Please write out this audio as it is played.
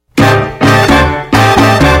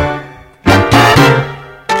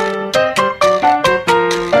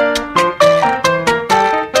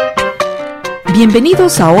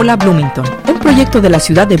Bienvenidos a Hola Bloomington, un proyecto de la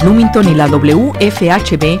ciudad de Bloomington y la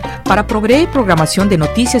WFHB para proveer programación de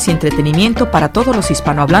noticias y entretenimiento para todos los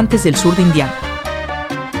hispanohablantes del sur de Indiana.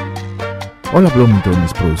 Hola Bloomington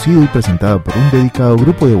es producido y presentado por un dedicado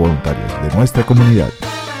grupo de voluntarios de nuestra comunidad.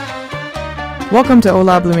 Welcome to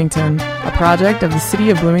Hola Bloomington, a project of the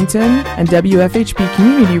City of Bloomington and WFHB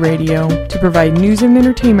Community Radio to provide news and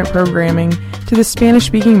entertainment programming to the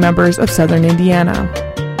Spanish-speaking members of Southern Indiana.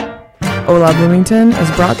 Hola Bloomington is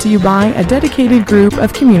brought to you by a dedicated group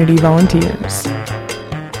of community volunteers.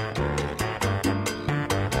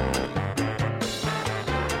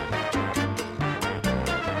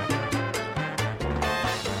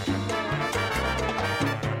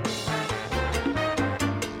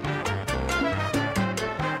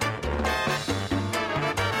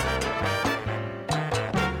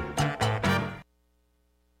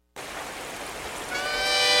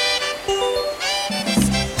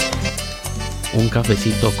 Un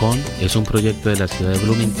Cafecito Con es un proyecto de la ciudad de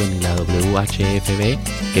Bloomington y la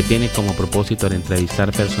WHFB que tiene como propósito el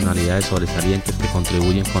entrevistar personalidades sobresalientes que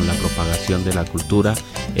contribuyen con la propagación de la cultura,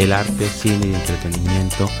 el arte, cine y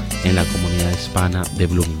entretenimiento en la comunidad hispana de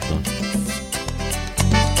Bloomington.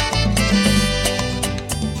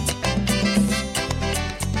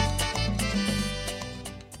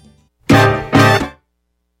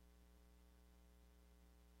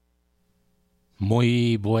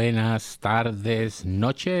 Muy buenas tardes,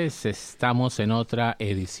 noches. Estamos en otra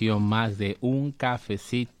edición más de Un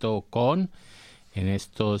Cafecito Con. En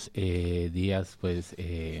estos días pues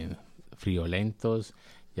friolentos,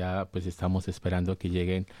 ya pues estamos esperando que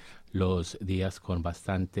lleguen los días con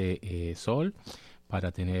bastante sol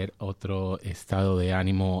para tener otro estado de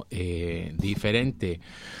ánimo diferente.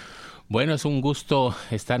 Bueno, es un gusto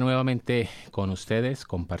estar nuevamente con ustedes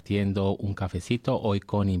compartiendo un cafecito, hoy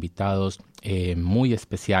con invitados muy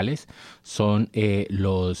especiales. Son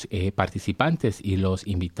los participantes y los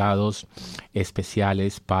invitados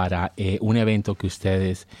especiales para un evento que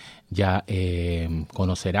ustedes ya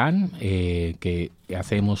conocerán, que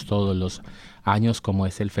hacemos todos los años, como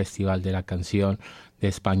es el Festival de la Canción de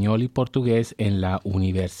Español y Portugués en la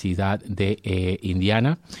Universidad de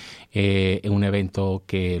Indiana. Un evento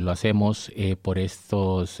que lo hacemos por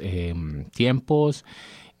estos tiempos.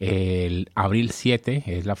 El abril 7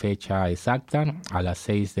 es la fecha exacta, a las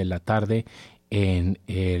 6 de la tarde en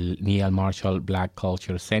el Neal Marshall Black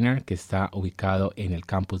Culture Center, que está ubicado en el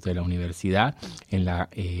campus de la universidad, en la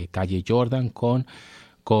calle Jordan con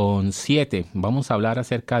 7. Vamos a hablar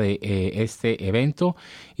acerca de este evento,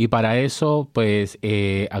 y para eso pues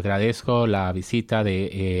agradezco la visita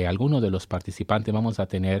de algunos de los participantes. Vamos a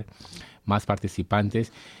tener más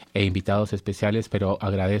participantes e invitados especiales, pero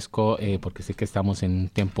agradezco porque sé que estamos en un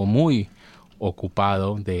tiempo muy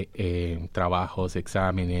ocupado de trabajos,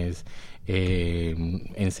 exámenes,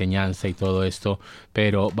 enseñanza y todo esto,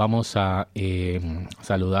 pero vamos a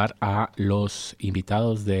saludar a los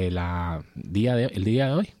invitados del día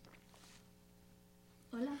de hoy.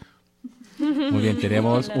 Hola. Muy bien,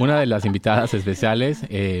 tenemos una de las invitadas especiales,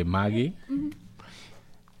 Maggie.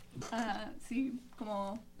 Sí,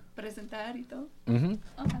 como presentar y todo. Uh-huh.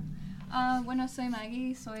 Okay. Bueno, soy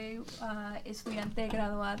Maggie, soy estudiante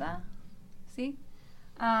graduada, ¿sí?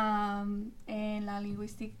 En la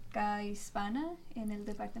lingüística hispana en el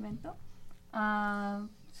departamento.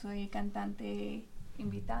 Soy cantante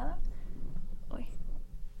invitada hoy.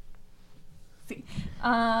 Sí.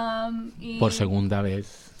 Y por segunda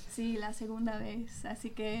vez. Sí, la segunda vez.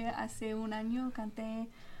 Así que hace un año canté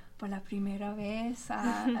por la primera vez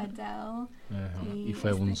a Adele. Y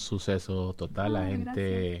fue un suceso total. La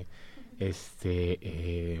gente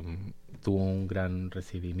tuvo un gran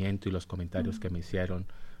recibimiento, y los comentarios que me hicieron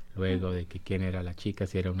luego de que quién era la chica,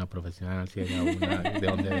 si era una profesional, si era una, de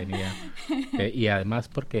dónde venía. Y además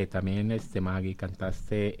porque también, Maggie,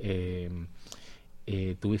 cantaste,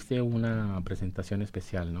 tuviste una presentación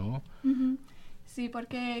especial, ¿no? Uh-huh. Sí,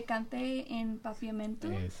 porque canté en papiamento,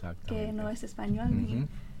 que no es español ni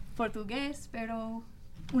portugués, pero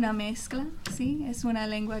una mezcla, ¿sí? Es una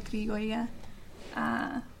lengua criolla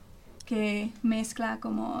que mezcla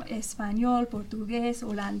como español, portugués,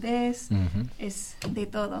 holandés, es de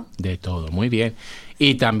todo. De todo, muy bien.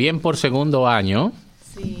 Y también por segundo año.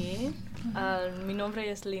 Sí, mi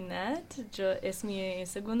nombre es Lynette, es mi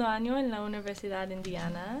segundo año en la Universidad de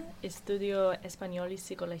Indiana, estudio español y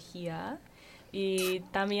psicología, y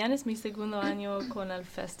también es mi segundo año con el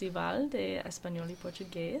Festival de Español y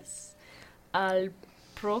Portugués. Al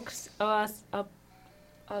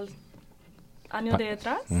año de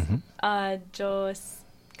atrás, yo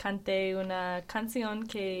canté una canción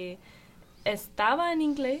que estaba en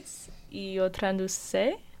inglés y yo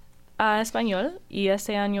traducí español y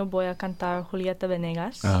este año voy a cantar Julieta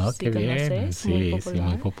Venegas. Qué bien. Sí,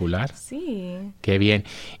 muy popular. Sí. Qué bien.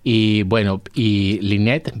 Y bueno, y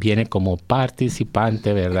Lynette viene como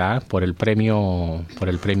participante, ¿verdad? Por el premio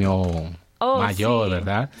mayor, sí.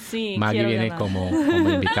 ¿verdad? Sí, Maggie viene como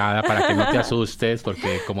invitada para que no te asustes,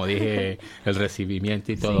 porque como dije, el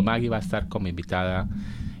recibimiento y todo, sí. Maggie va a estar como invitada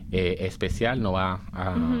especial, no va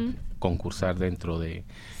a concursar dentro de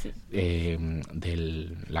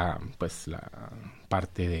la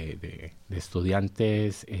parte de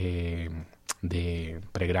estudiantes de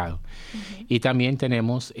pregrado. Y también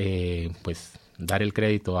tenemos dar el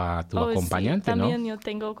crédito a tu acompañante, sí. ¿no? También yo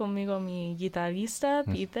tengo conmigo mi guitarrista,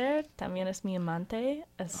 Peter, también es mi amante,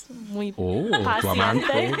 es muy paciente. Tu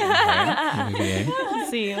amante, bueno, muy bien.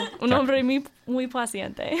 Sí, un hombre muy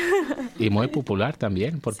paciente. Y muy popular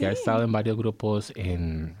también, porque ha estado en varios grupos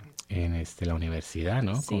en la universidad,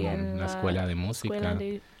 ¿no? Sí, con la escuela de música. Escuela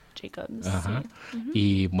de Jacobs. Ajá. Sí.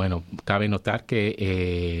 Y bueno, cabe notar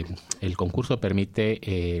que el concurso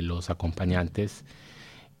permite los acompañantes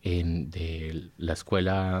de la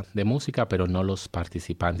escuela de música, pero no los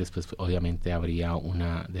participantes, pues obviamente habría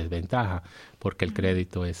una desventaja, porque el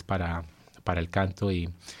crédito es para el canto y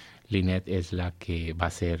Lynette es la que va a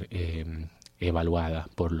ser evaluada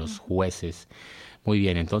por los jueces. Muy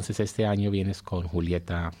bien, entonces este año vienes con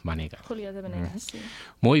Julieta Venegas. Julieta Venegas, sí.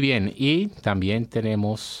 Muy bien, y también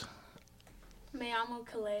tenemos... Me llamo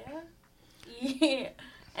Kalea y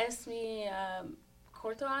es mi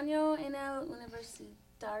cuarto año en el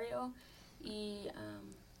universitario y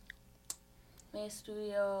me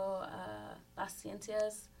estudio las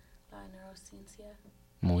ciencias, la neurociencia.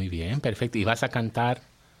 Muy bien, perfecto. ¿Y vas a cantar?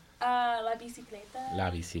 La bicicleta.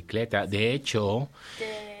 La bicicleta. De hecho...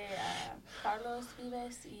 De Carlos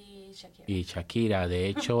Vives y Shakira. Y Shakira. De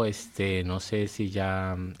hecho, no sé si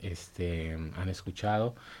ya han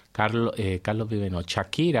escuchado. Carlos Vives, no.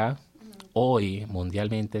 Shakira hoy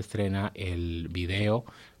mundialmente estrena el video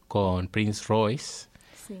con Prince Royce.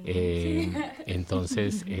 Sí.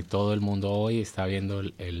 Entonces, todo el mundo hoy está viendo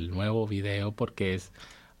el nuevo video porque es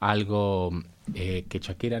algo que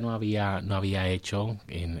Shakira no había hecho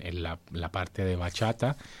en la parte de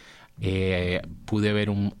bachata. Pude ver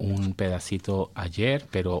un pedacito ayer,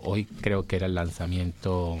 pero hoy creo que era el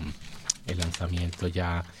lanzamiento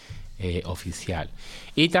ya oficial.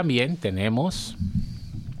 Y también tenemos...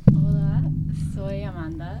 Hola, soy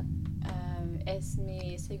Amanda. Es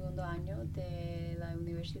mi segundo año de la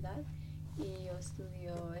universidad y yo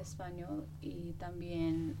estudio español y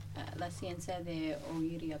también la ciencia de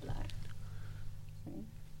oír y hablar. ¿Sí?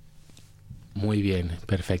 Muy bien,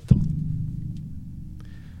 perfecto.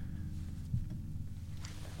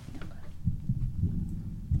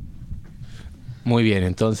 Muy bien,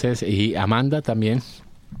 entonces, y Amanda también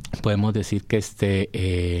podemos decir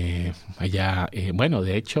que ella, bueno,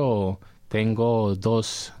 de hecho tengo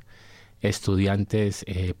 2 estudiantes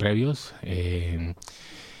previos,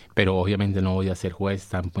 pero obviamente no voy a ser juez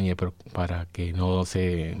tampoco para que no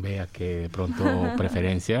se vea que de pronto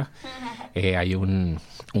preferencia. Hay un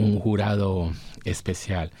jurado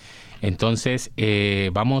especial. Entonces,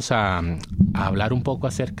 vamos a hablar un poco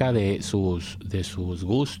acerca de sus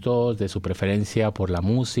gustos, de su preferencia por la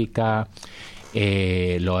música,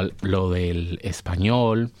 lo del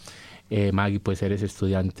español. Maggie, pues eres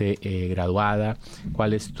estudiante graduada.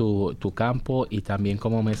 ¿Cuál es tu campo? Y también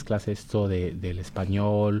cómo mezclas esto del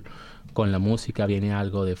español con la música. ¿Viene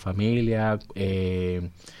algo de familia?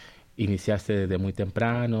 Iniciaste desde muy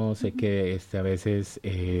temprano. Sé que a veces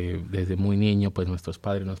desde muy niño pues nuestros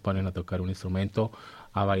padres nos ponen a tocar un instrumento,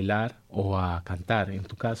 a bailar o a cantar. En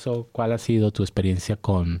tu caso, ¿cuál ha sido tu experiencia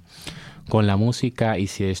con la música? Y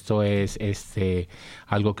si esto es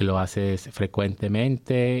algo que lo haces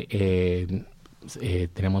frecuentemente.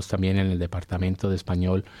 Tenemos también en el departamento de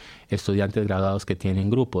español estudiantes graduados que tienen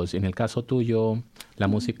grupos. En el caso tuyo, la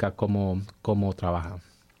música, ¿cómo trabaja?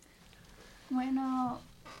 Bueno,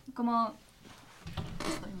 como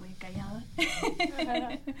estoy muy callada.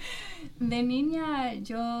 De niña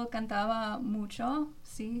yo cantaba mucho,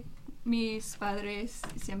 sí. Mis padres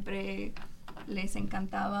siempre les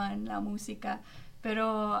encantaba la música,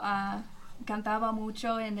 pero cantaba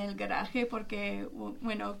mucho en el garaje porque,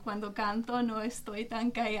 bueno, cuando canto no estoy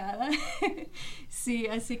tan callada. Sí,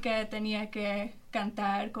 así que tenía que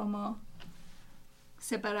cantar como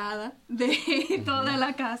separada de toda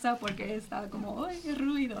la casa porque estaba como, ¡ay, qué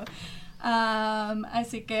ruido!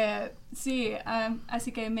 Así que, sí,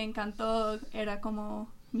 así que me encantó, era como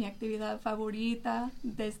mi actividad favorita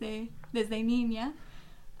desde niña.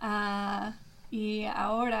 Y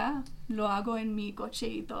ahora lo hago en mi coche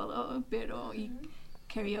y todo, pero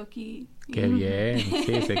karaoke. Qué bien,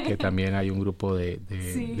 sí, sé que también hay un grupo de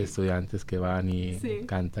Sí. estudiantes que van y Sí.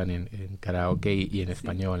 cantan en karaoke y en Sí.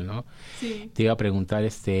 español, ¿no? Sí. Te iba a preguntar,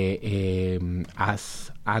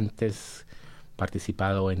 ¿has antes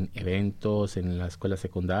participado en eventos en la escuela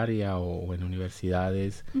secundaria o en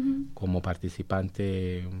universidades Ujú. como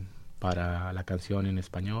participante para la canción en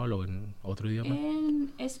español o en otro idioma?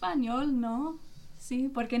 En español, no. Sí,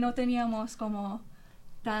 porque no teníamos como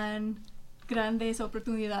tan grandes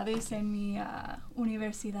oportunidades en mi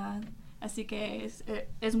universidad. Así que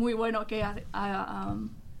es muy bueno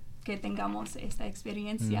que tengamos esta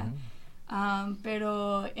experiencia. Ujú.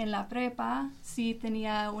 Pero en la prepa sí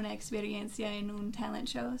tenía una experiencia en un talent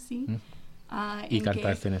show, sí. Mm. En Y que-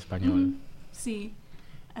 cantaste en español. Ujú, sí,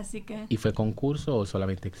 así que ¿Y fue concurso o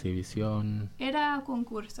solamente exhibición? era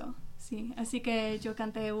concurso, sí. Así que yo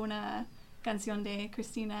canté una canción de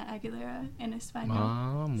Christina Aguilera en español.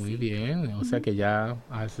 Ah, muy Sí. bien. O sea que ya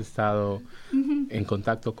has estado Ujú. en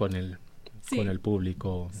contacto con Sí. con el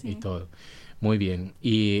público y Sí. todo. Muy bien.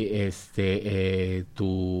 ¿Y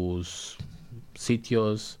tus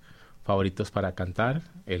sitios favoritos para cantar?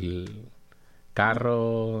 ¿El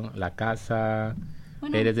carro, la casa?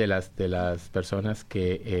 Bueno, ¿Eres de las personas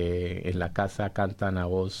que en la casa cantan a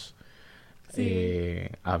voz Sí.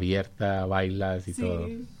 abierta, bailas y sí, todo?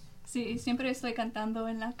 sí, siempre estoy cantando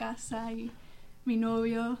en la casa y mi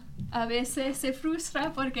novio a veces se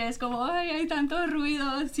frustra porque es como, ay, hay tanto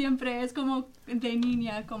ruido, siempre es como de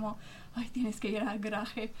niña, como, ay, tienes que ir al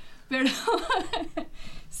garaje, pero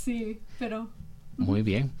sí, pero Muy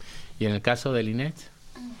bien. ¿Y en el caso de Lynette?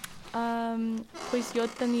 Pues yo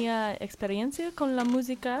tenía experiencia con la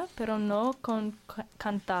música, pero no con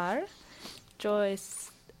cantar.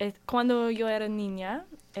 Cuando yo era niña,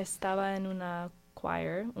 estaba en una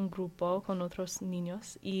choir, un grupo con otros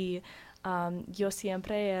niños, y yo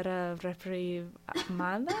siempre era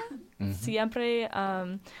reprimanda, Ujú. siempre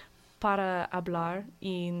para hablar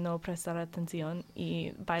y no prestar atención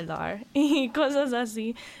y bailar y cosas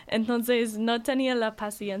así. Entonces no tenía la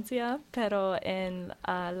paciencia, pero en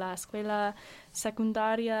la escuela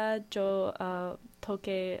secundaria yo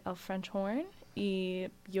toqué el French horn y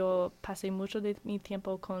yo pasé mucho de mi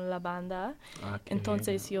tiempo con la banda. Ah, qué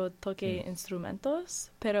Entonces bien. yo toqué instrumentos,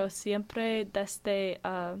 pero siempre desde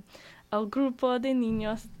el grupo de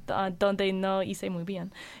niños donde no hice muy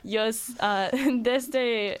bien. Yo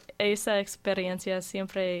desde esa experiencia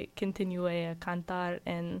siempre continué a cantar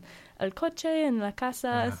en el coche, en la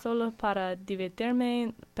casa, Ajá. solo para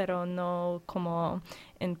divertirme, pero no como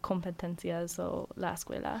en competencias o la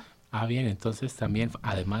escuela. Ah, bien, entonces también,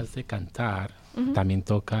 además de cantar, Ujú. también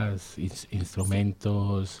tocas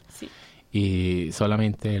instrumentos Sí. y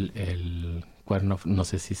solamente el cuerno, no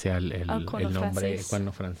sé si sea el cuerno nombre, francés.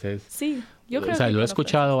 cuerno francés. Sí, yo creo O sea, que lo he cuando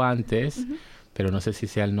escuchado antes, Ujú. pero no sé si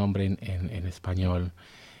sea el nombre en español.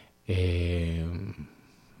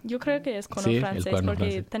 Yo creo que es cuerno Sí, el francés cuerno porque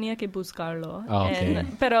francés. tenía que buscarlo. Ah, ok.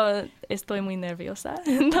 Pero estoy muy nerviosa,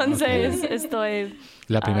 entonces estoy...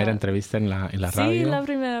 La primera Ah, entrevista en la Sí, radio. la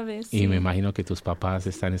primera vez. Y sí. me imagino que tus papás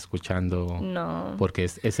están escuchando No. porque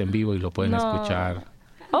es en vivo y lo pueden No. escuchar.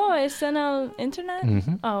 Oh, ¿es en el internet?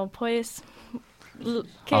 Ujú. Oh, pues...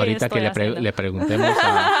 ¿qué Ahorita que estoy haciendo? le preguntemos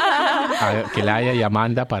a Kelaya y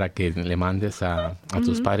Amanda para que le mandes a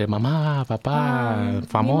tus Ujú. padres, mamá, papá,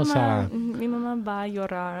 famosa. Mi mamá va a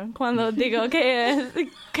llorar cuando digo que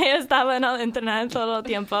estaba en el internet todo el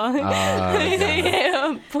tiempo. Ah,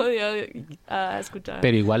 ya. Pude escuchar.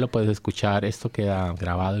 Pero igual lo puedes escuchar, esto queda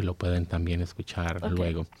grabado y lo pueden también escuchar Ok,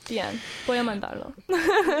 luego. Bien, voy a mandarlo.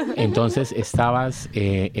 Entonces estabas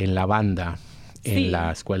en la banda, en Sí.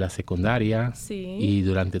 la escuela secundaria Sí. y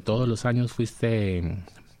durante todos los años fuiste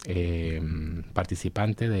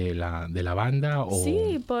participante de la banda o...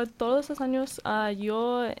 Sí, por todos los años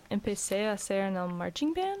yo empecé a hacer en el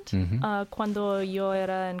marching band Ujú. cuando yo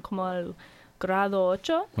era en como el grado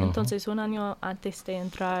 8, Ujú. entonces un año antes de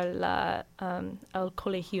entrar al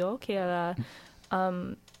colegio, que era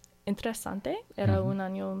interesante, era Ujú. un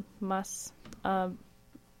año más,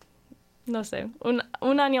 no sé,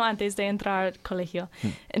 un año antes de entrar al colegio.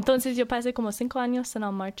 Entonces yo pasé como 5 años en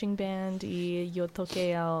el marching band y yo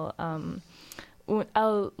toqué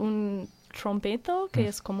un trompeto, que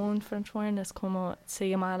es como un French horn, es como, se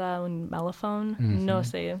llamaba un mellophone, no Ujú.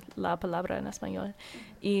 sé la palabra en español.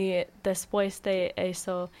 Y después de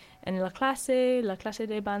eso, en la clase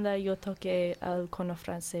de banda, yo toqué el corno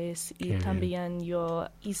francés y Qué bien. también yo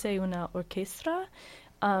hice una orquesta.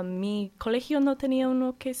 Mi colegio no tenía una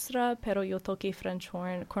orquesta, pero yo toqué French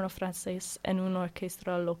horn, corno francés, en una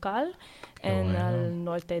orquesta local Qué en bueno. el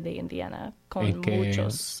norte de Indiana, con ¿En qué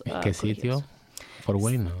muchos sitio? colegios. Fort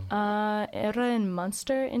Wayne, ¿no? Era en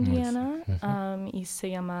Munster, Indiana, y se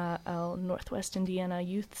llama el Northwest Indiana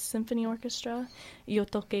Youth Symphony Orchestra. Y yo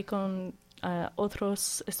toqué con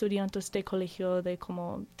otros estudiantes de colegio de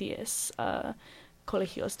como 10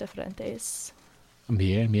 colegios diferentes.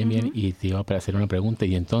 Bien. Y te iba a hacer una pregunta.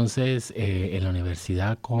 Y entonces, en la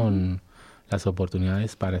universidad con las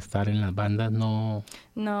oportunidades para estar en las bandas, ¿no?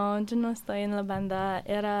 No, yo no estoy en la banda.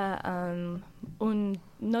 Era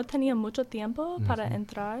no tenía mucho tiempo para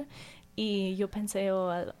entrar. Y yo pensé,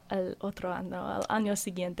 al otro año, al año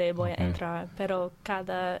siguiente voy a entrar. Pero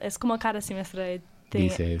es como cada semestre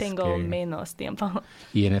tengo menos tiempo.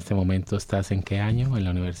 ¿Y en este momento estás en qué año en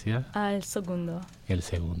la universidad? El segundo. El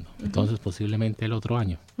segundo. Entonces, posiblemente el otro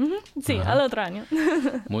año. Sí, al otro año.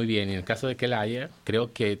 Muy bien. Y en el caso de Kelaya,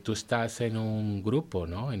 creo que tú estás en un grupo,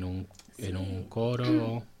 ¿no? En un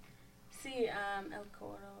coro. Sí, el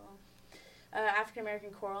coro. African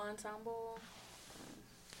American Choral Ensemble.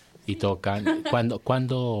 Y tocan.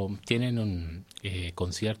 ¿Cuándo tienen un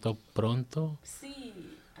concierto pronto? Sí.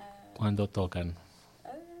 ¿Cuándo tocan?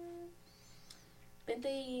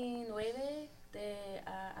 29 de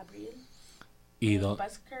abril. ¿Y en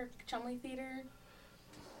Buskirk Chumley Theater.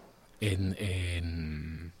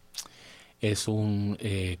 ¿Es un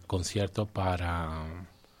concierto para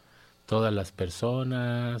todas las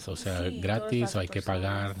personas? O sea, sí, ¿gratis o hay que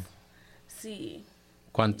pagar? Sí.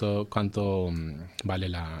 ¿Cuánto vale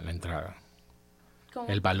la entrada? ¿Cómo?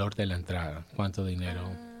 El valor de la entrada. ¿Cuánto dinero?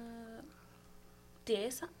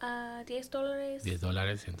 $10.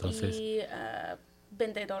 $10, entonces. Y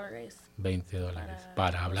 $20. $20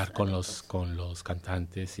 para hablar con los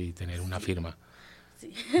cantantes y tener una firma.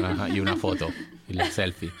 Sí. Ajá, y una foto y la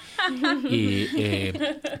selfie. Y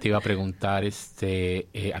te iba a preguntar,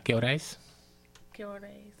 ¿a qué hora es? ¿Qué hora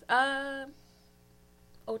es?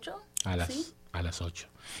 8. A las 8.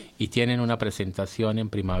 Sí. ¿Y tienen una presentación en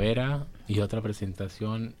primavera y otra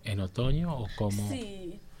presentación en otoño o cómo?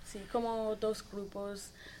 Sí, como dos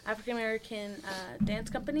grupos, African American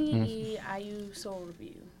Dance Company y IU Soul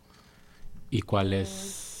Review. ¿Y cuál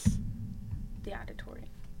es? The Auditorium.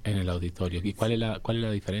 En el auditorio. ¿Y cuál es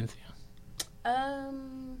la diferencia?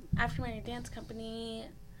 African American Dance Company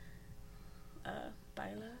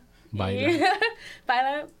Baila.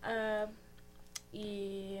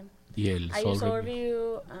 Y el IU Soul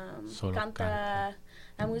Review solo canta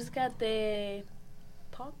la música de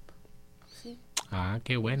pop. Sí. Ah,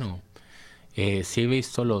 qué bueno. Sí he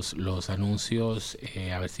visto los anuncios,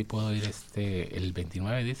 a ver si puedo ir el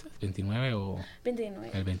 29, ¿dices? ¿29 o?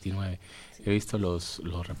 29. El 29. Sí. He visto los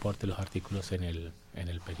reportes, los artículos en el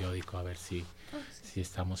periódico, a ver si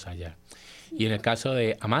estamos allá. Sí. Y en el caso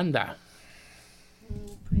de Amanda.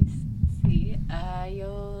 Pues sí,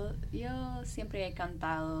 yo siempre he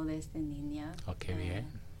cantado desde niña. Oh, qué bien.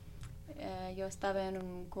 Yo estaba en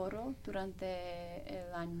un coro durante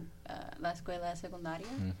la escuela secundaria,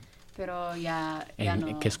 pero ya no.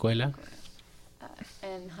 ¿En qué escuela?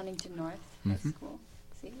 En Huntington North High School.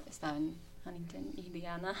 Sí, estaba en Huntington,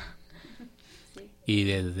 Indiana. Sí. ¿Y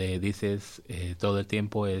dices, todo el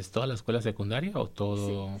tiempo es toda la escuela secundaria o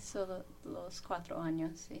todo? Sí, solo los 4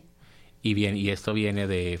 años, sí. ¿Y esto viene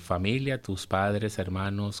de familia? ¿Tus padres,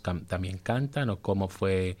 hermanos también cantan? ¿O cómo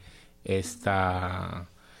fue esta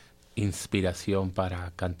inspiración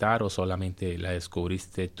para cantar? ¿O solamente la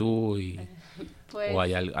descubriste tú? Pues, ¿O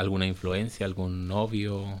hay alguna influencia, algún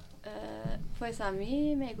novio? Pues a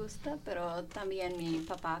mí me gusta, pero también mi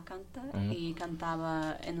papá canta y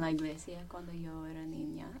cantaba en la iglesia cuando yo era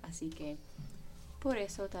niña. Así que por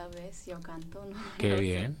eso tal vez yo canto, ¿no? Qué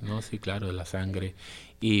bien, ¿no? Sí, claro, de la sangre.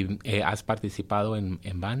 ¿Y has participado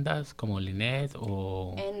en bandas como Lynette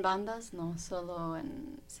o...? En bandas no, solo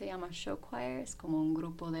se llama Show Choir, es como un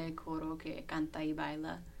grupo de coro que canta y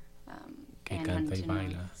baila. Que canta y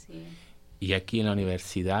baila. Sí. ¿Y aquí en la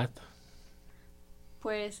universidad?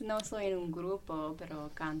 Pues no soy en un grupo, pero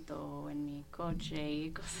canto en mi coche y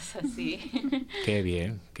cosas así. Qué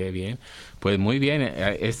bien, qué bien. Pues muy bien,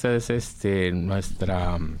 esta es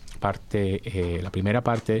nuestra parte, la primera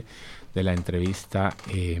parte de la entrevista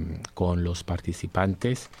con los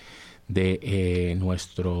participantes de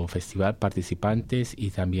nuestro festival, participantes y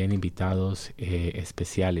también invitados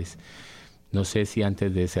especiales. No sé si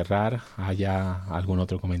antes de cerrar haya algún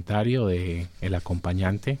otro comentario de el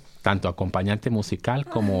acompañante, tanto acompañante musical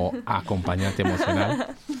como acompañante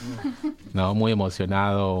emocional. No, muy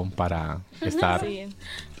emocionado para estar. Sí,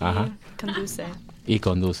 Ajá. Y conduce. Y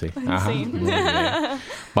conduce. Ajá. Sí. Muy bien.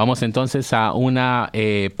 Vamos entonces a una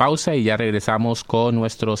pausa y ya regresamos con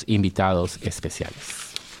nuestros invitados especiales.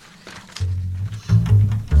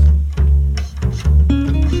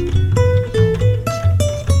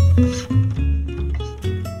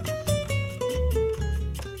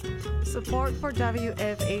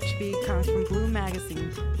 WFHB comes from Blue Magazine.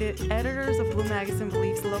 The editors of Blue Magazine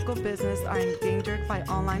believes local business are endangered by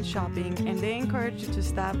online shopping, and they encourage you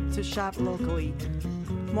to shop locally.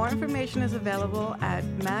 More information is available at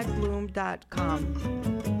magbloom.com.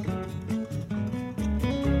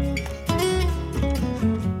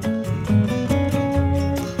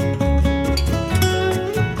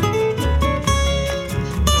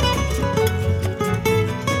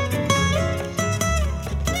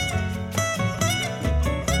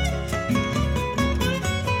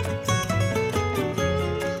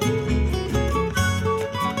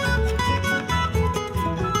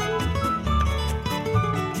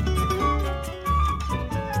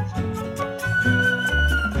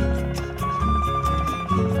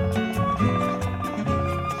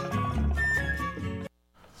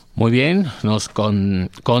 Muy bien, nos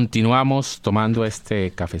continuamos tomando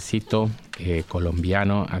este cafecito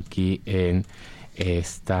colombiano aquí en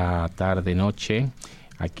esta tarde-noche,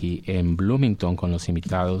 aquí en Bloomington, con los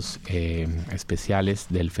invitados especiales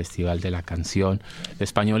del Festival de la Canción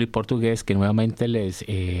Español y Portugués, que nuevamente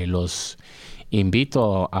los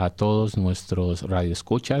invito a todos nuestros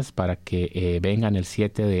radioescuchas para que vengan el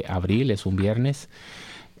 7 de abril, es un viernes,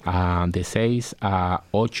 de 6 a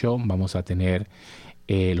 8 vamos a tener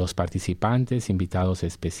los participantes, invitados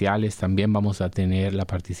especiales. También vamos a tener la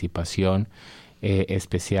participación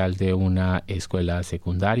especial de una escuela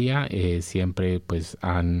secundaria. Siempre pues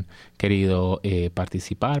han querido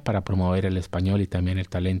participar para promover el español y también el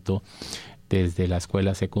talento desde la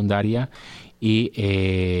escuela secundaria. Y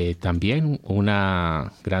también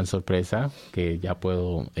una gran sorpresa que ya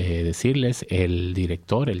puedo decirles, el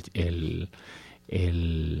director,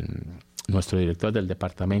 nuestro director del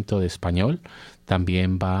Departamento de Español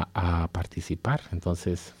también va a participar.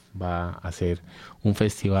 Entonces va a ser un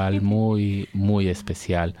festival muy, muy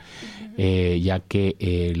especial, ya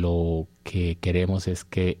que lo que queremos es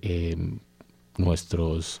que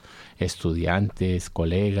nuestros estudiantes,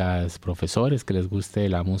 colegas, profesores que les guste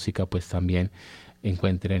la música, pues también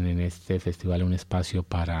encuentren en este festival un espacio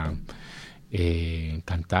para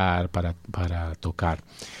cantar, para tocar.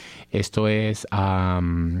 Esto es a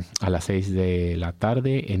las 6 de la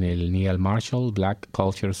tarde en el Neal Marshall Black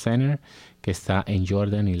Culture Center, que está en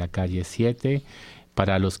Jordan y la calle 7.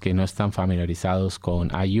 Para los que no están familiarizados con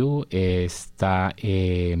IU, está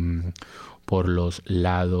por los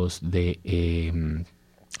lados de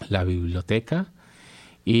la biblioteca.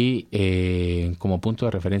 Y como punto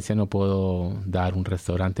de referencia no puedo dar un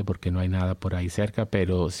restaurante porque no hay nada por ahí cerca,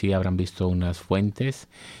 pero sí habrán visto unas fuentes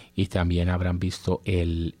y también habrán visto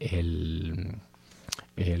el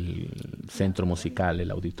centro musical,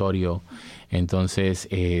 el auditorio. Entonces,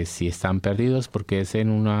 si están perdidos, porque es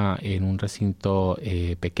en un recinto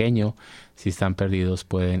pequeño, si están perdidos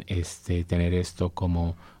pueden tener esto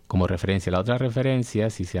como referencia. La otra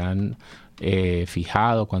referencia, si se han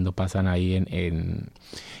fijado cuando pasan ahí en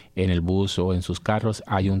el bus o en sus carros,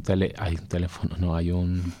 hay un teléfono, no, hay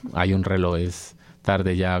un reloj. Es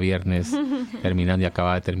tarde ya, viernes, terminando y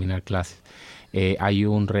acaba de terminar clases. Hay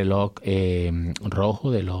un reloj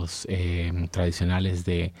rojo de los tradicionales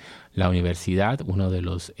de la universidad, uno de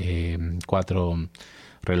los 4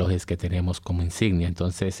 relojes que tenemos como insignia.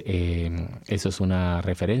 Entonces, eso es una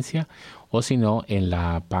referencia. O si no, en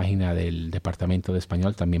la página del Departamento de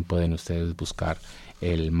Español también pueden ustedes buscar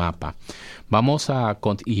el mapa.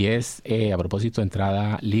 Y es, a propósito,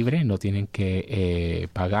 entrada libre, no tienen que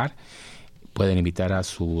pagar. Pueden invitar a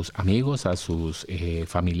sus amigos, a sus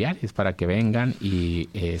familiares para que vengan y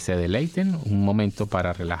se deleiten. Un momento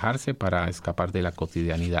para relajarse, para escapar de la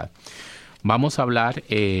cotidianidad. Vamos a hablar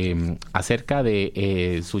acerca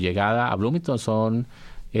de su llegada a Bloomington. Son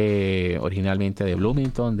originalmente de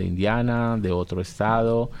Bloomington, de Indiana, de otro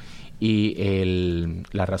estado. Y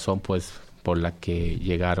la razón pues por la que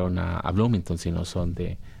llegaron a Bloomington, si no son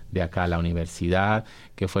de acá a la universidad,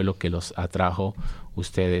 ¿qué fue lo que los atrajo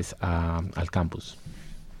ustedes al campus?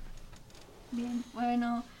 Bien,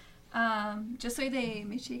 bueno, yo soy de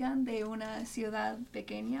Michigan, de una ciudad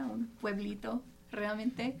pequeña, un pueblito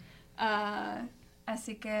realmente,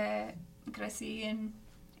 así que crecí en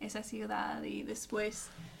esa ciudad y después...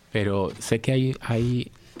 Pero sé que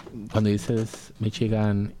hay cuando dices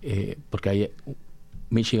Michigan, porque hay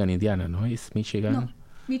Michigan, Indiana, ¿no? ¿Es Michigan? No.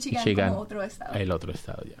 Michigan como otro estado. El otro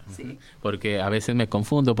estado, ya. Sí. Porque a veces me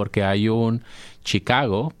confundo porque hay un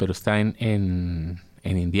Chicago, pero está en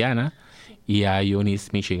Indiana, y hay un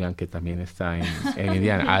East Michigan que también está en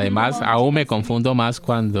Indiana. Además, aún me confundo más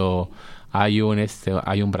cuando hay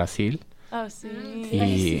un Brasil. Oh,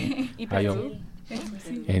 sí. Y Brasil.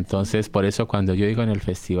 Entonces, por eso cuando yo digo en el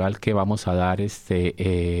festival que vamos a dar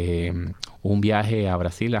un viaje a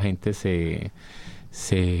Brasil, la gente se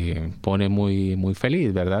pone muy muy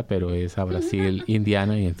feliz, ¿verdad? Pero es a Brasil,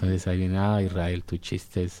 Indiana, y entonces ahí viene, Israel, tu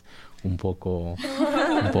chiste es un poco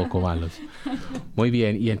malos. Muy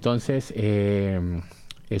bien, y entonces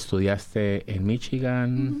estudiaste en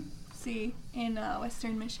Michigan. Sí, en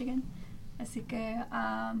Western Michigan. Así que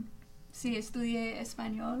sí, estudié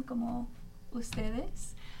español como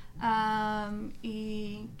ustedes.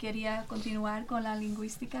 Y quería continuar con la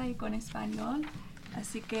lingüística y con español.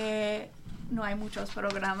 Así que no hay muchos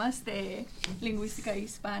programas de lingüística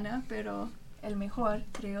hispana, pero el mejor,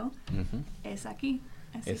 creo, es aquí.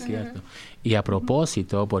 Así es cierto. Y a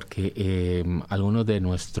propósito, porque algunos de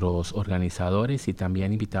nuestros organizadores y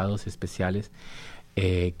también invitados especiales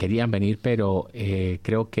querían venir, pero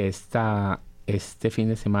creo que este fin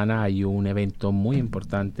de semana hay un evento muy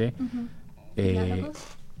importante.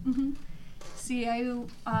 Sí, hay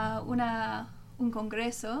un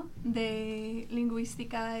congreso de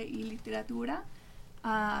lingüística y literatura,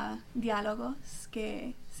 diálogos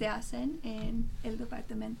que se hacen en el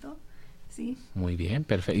departamento. Sí. Muy bien,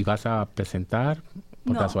 perfecto. ¿Y vas a presentar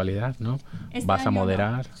por casualidad, no? ¿Vas a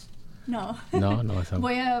moderar? No. No vas a...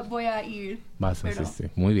 Voy a ir. Vas a asistir.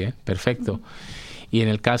 Muy bien, perfecto. Y en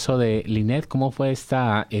el caso de Lynette, ¿cómo fue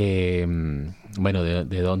esta, bueno,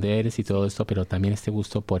 de dónde eres y todo esto, pero también este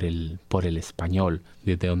gusto por el español?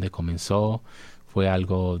 ¿Desde dónde comenzó? ¿Fue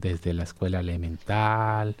algo desde la escuela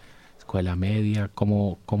elemental, escuela media?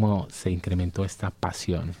 ¿Cómo se incrementó esta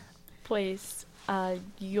pasión? Pues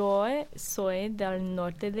yo soy del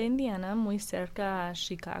norte de Indiana, muy cerca a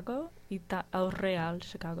Chicago, al Real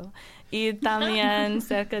Chicago, y también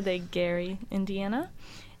cerca de Gary, Indiana.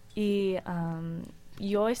 Y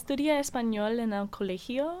yo estudié español en el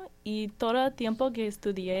colegio y todo el tiempo que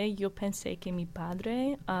estudié yo pensé que mi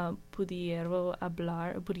padre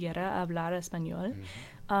pudiera hablar español,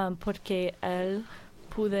 porque él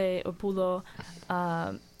pudo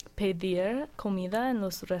pedir comida en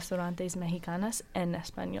los restaurantes mexicanos en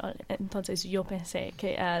español. Entonces yo pensé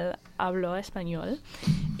que él habló español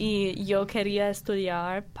y yo quería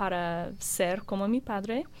estudiar para ser como mi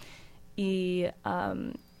padre. Y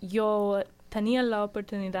yo tenía la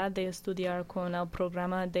oportunidad de estudiar con el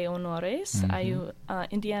programa de honores,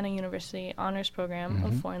 Indiana University Honors Program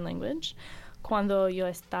of Foreign Language. Cuando yo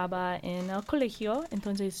estaba en el colegio,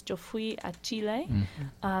 entonces yo fui a Chile,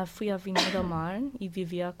 fui a Viña del Mar y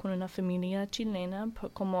vivía con una familia chilena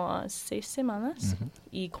por como 6 semanas.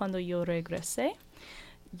 Y cuando yo regresé,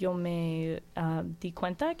 yo me di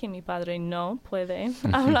cuenta que mi padre no puede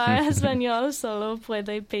hablar español, solo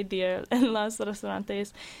puede pedir en los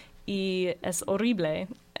restaurantes, y es horrible,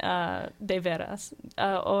 de veras.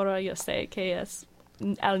 Ahora yo sé que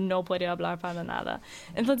él no puede hablar para nada.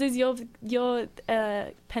 Entonces yo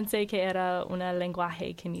pensé que era un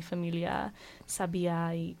lenguaje que mi familia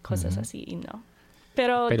sabía y cosas así, y no.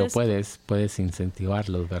 Pero puedes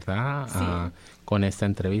incentivarlos, ¿verdad? Sí. Con esta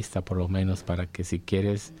entrevista, por lo menos, para que si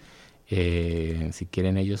quieren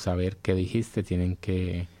ellos saber qué dijiste, tienen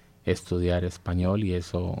que estudiar español y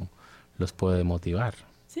eso los puede motivar.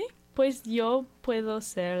 Sí, pues yo puedo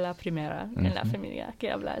ser la primera en la familia que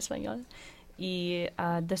habla español. Y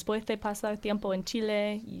después de pasar tiempo en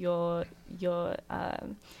Chile, yo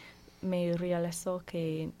me realizó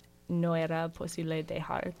que no era posible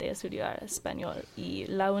dejar de estudiar español. Y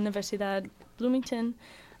la Universidad Bloomington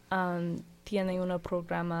tiene un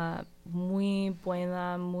programa muy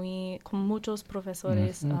buena, con muchos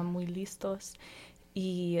profesores muy listos.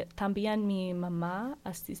 Y también mi mamá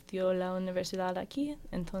asistió a la universidad aquí.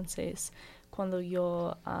 Entonces, cuando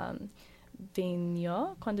yo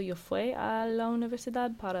fui a la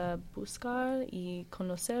universidad para buscar y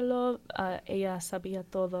conocerlo, ella sabía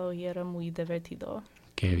todo y era muy divertido.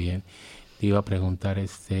 Qué bien. Te iba a preguntar,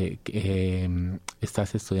 estás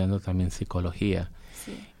estudiando también psicología.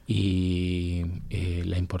 Sí. Y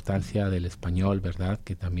la importancia del español, ¿verdad?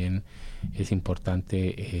 Que también es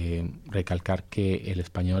importante recalcar que el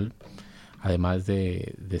español, además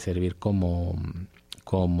de servir como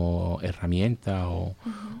herramienta o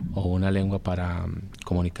una lengua para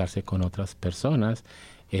comunicarse con otras personas,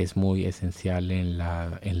 es muy esencial en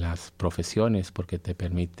las profesiones, porque te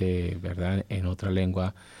permite, ¿verdad?, en otra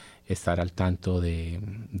lengua estar al tanto de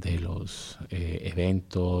los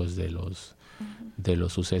eventos, de los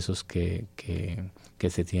sucesos que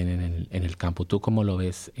se tienen en el campo. ¿Tú cómo lo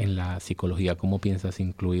ves en la psicología? ¿Cómo piensas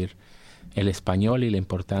incluir el español y la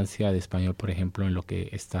importancia de español, por ejemplo, en lo que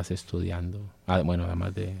estás estudiando? Bueno,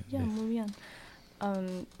 además de... Muy bien.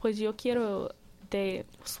 Pues yo quiero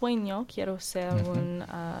ser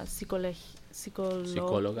una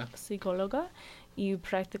psicóloga y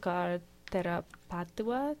practicar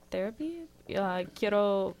therapy.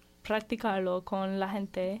 Quiero practicarlo con la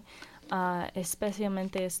gente.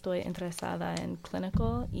 Especialmente estoy interesada en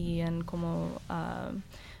clinical y en cómo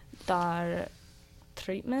dar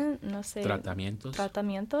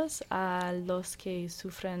tratamientos a los que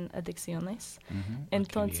sufren adicciones.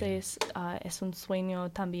 Entonces, es un sueño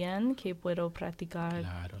también que puedo practicar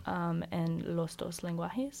en los dos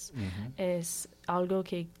lenguajes. Es algo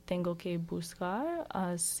que tengo que buscar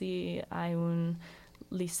si hay una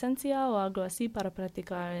licencia o algo así para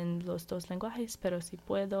practicar en los dos lenguajes, pero si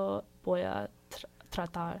puedo, voy a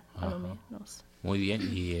tratar a lo menos. Muy bien,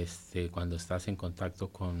 y cuando estás en contacto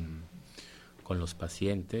con los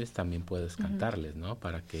pacientes también puedes cantarles, ¿no?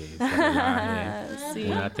 Para que se relaje.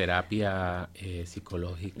 Una terapia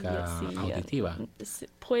psicológica auditiva.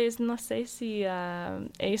 Pues no sé si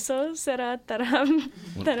eso será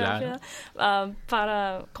terapia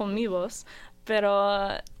para con mi voz,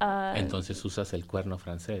 pero... Entonces usas el cuerno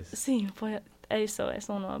francés. Sí, pues eso es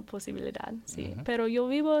una posibilidad, sí. Pero yo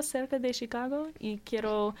vivo cerca de Chicago y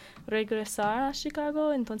quiero regresar a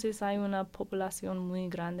Chicago, entonces hay una población muy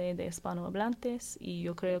grande de hispanohablantes y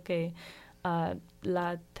yo creo que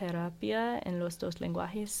la terapia en los dos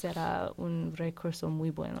lenguajes será un recurso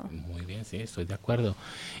muy bueno. Muy bien, sí, estoy de acuerdo.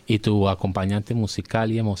 ¿Y tu acompañante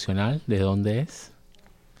musical y emocional, de dónde es?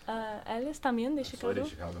 Él es también de Chicago. Soy de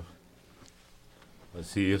Chicago.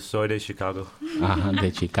 Sí, yo soy de Chicago. Ajá,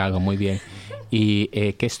 de Chicago, muy bien. ¿Y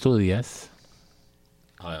qué estudias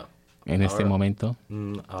en este momento?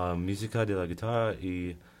 Música de la guitarra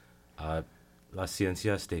y las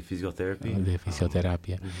ciencias de fisioterapia. De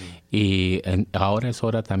fisioterapia. Y ahora es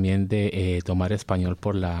hora también de tomar español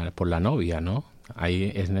por la novia, ¿no? Ahí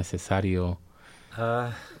es necesario...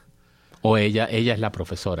 ¿O ella es la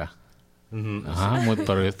profesora? Ajá,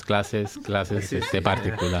 por clases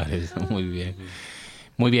particulares. Muy bien.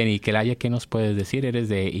 Muy bien, y Kelaya, ¿qué nos puedes decir? Eres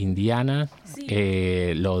de Indiana,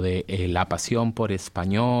 lo de la pasión por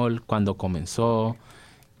español, ¿cuándo comenzó?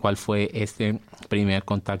 ¿Cuál fue este primer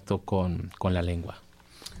contacto con la lengua?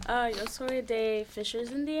 Yo soy de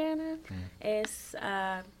Fishers, Indiana. Es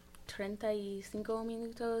 35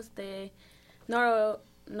 minutos de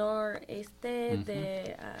noreste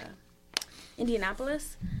de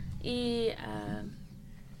Indianapolis. Y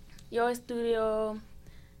yo estudio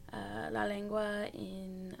la lengua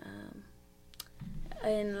en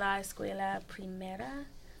la escuela primera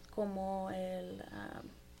como el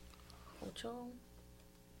 8.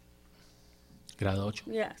 ¿Grado 8?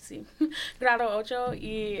 Sí. Grado 8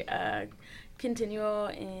 y continúo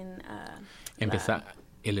en...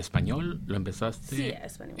 ¿El español lo empezaste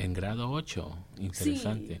en grado 8?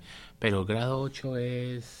 Interesante. Sí. ¿Pero el grado 8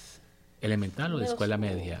 es elemental o de escuela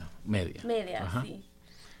media? Media, sí.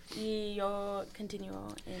 Y yo continúo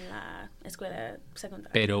en la escuela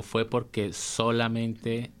secundaria. ¿Pero fue porque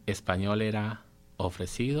solamente español era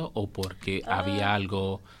ofrecido o porque había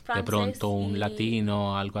algo, de pronto un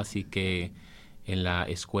latino, algo así que en la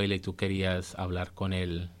escuela y tú querías hablar con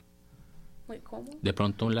él? ¿Cómo? De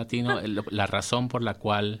pronto un latino, la razón por la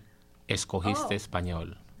cual escogiste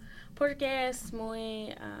español. Porque es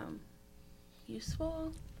muy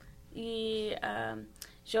useful y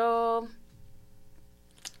yo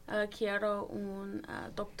quiero un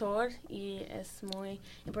doctor y es muy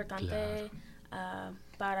importante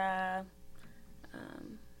para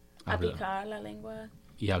aplicar la lengua.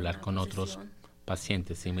 Y hablar con otros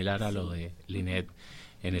pacientes, similar a lo de Lynette,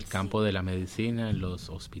 en el campo de la medicina, en los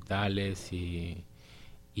hospitales y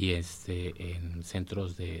en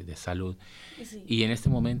centros de salud. Sí. ¿Y en este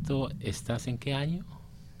momento estás en qué año?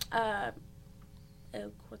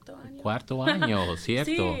 El cuarto año. Cuarto año,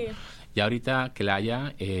 ¿cierto? Sí. Y ahorita que la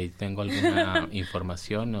haya, tengo alguna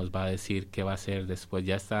información, nos va a decir qué va a hacer después.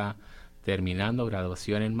 Ya está terminando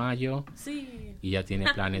graduación en mayo. Sí. Y ya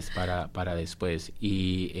tiene planes para después.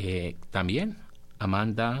 Y también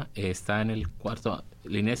Amanda está en el cuarto,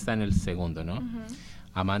 Lynette está en el segundo, ¿no?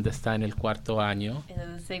 Amanda está en el cuarto año.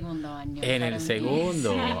 El segundo año. En el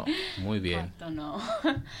segundo. Muy bien. Cuarto no.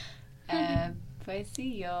 Pues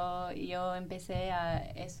sí, yo empecé a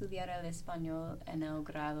estudiar el español en el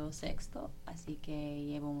grado 6, así que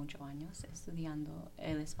llevo muchos años estudiando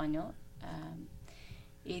el español.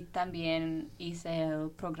 Y también hice el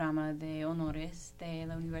programa de honores de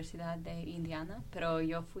la Universidad de Indiana, pero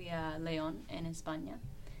yo fui a León, en España,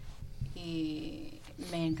 y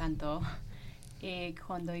me encantó. Y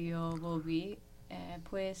cuando yo volví,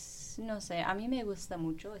 pues no sé, a mí me gusta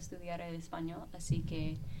mucho estudiar el español, así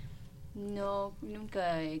que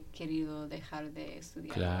nunca he querido dejar de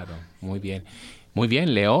estudiar. Claro, muy bien. Muy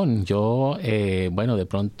bien, León. Yo, de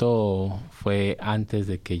pronto fue antes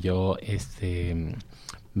de que yo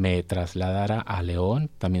me trasladara a León.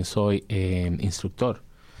 También soy instructor.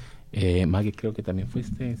 Maggie, creo que también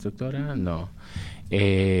fuiste instructora. No.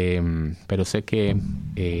 Pero sé que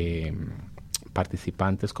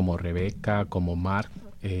participantes como Rebeca, como Mark,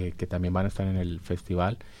 que también van a estar en el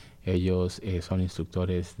festival, ellos son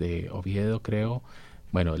instructores de Oviedo, creo.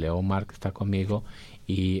 Bueno, León Mark está conmigo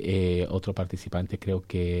y otro participante creo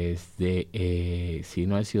que es de, si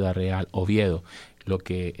no es Ciudad Real, Oviedo. Lo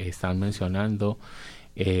que están mencionando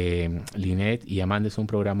Lynette y Amanda es un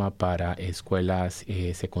programa para escuelas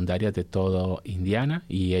secundarias de todo Indiana,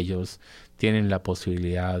 y ellos tienen la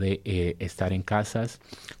posibilidad de estar en casas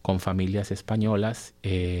con familias españolas,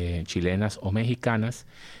 chilenas o mexicanas,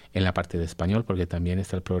 en la parte de español, porque también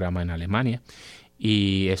está el programa en Alemania,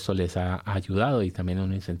 y esto les ha ayudado y también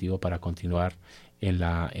un incentivo para continuar en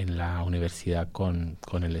la universidad con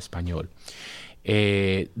el español.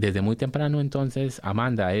 Desde muy temprano, entonces,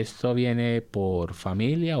 Amanda, ¿esto viene por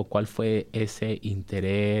familia o cuál fue ese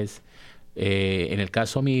interés? En el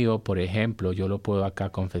caso mío, por ejemplo, yo lo puedo acá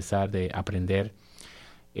confesar, de aprender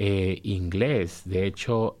inglés. De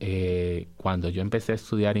hecho, cuando yo empecé a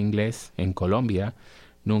estudiar inglés en Colombia,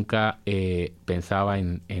 nunca pensaba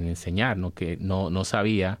en enseñar, ¿no? Que no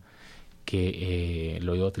sabía que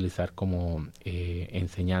lo iba a utilizar como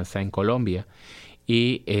enseñanza en Colombia.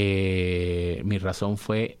 Y mi razón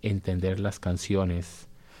fue entender las canciones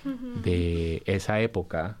de esa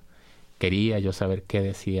época. Quería yo saber qué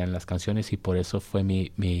decían las canciones, y por eso fue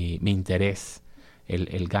mi interés,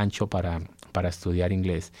 el gancho para estudiar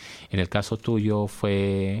inglés. En el caso tuyo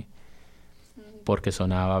fue porque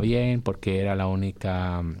sonaba bien, porque era la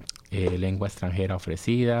única lengua extranjera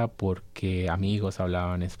ofrecida, porque amigos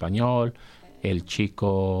hablaban español, el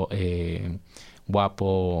chico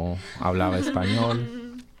guapo hablaba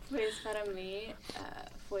español. Pues para mí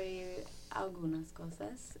fue algunas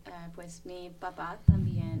cosas. Pues mi papá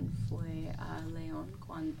también fue a León,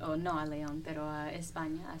 no a León, pero a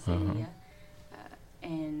España, a Sevilla,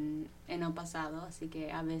 en el pasado, así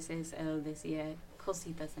que a veces él decía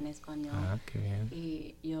cositas en español. Qué bien.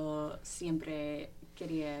 Y yo siempre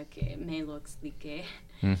quería que me lo explique.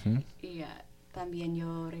 Y también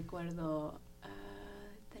yo recuerdo,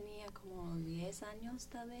 tenía como 10 años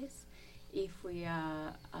tal vez, y fui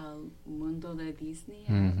al mundo de Disney,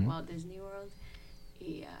 a Walt Disney World,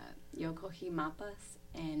 y yo cogí mapas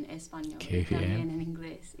en español y también en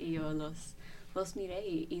inglés, y yo los miré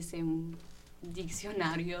y hice un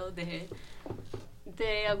diccionario de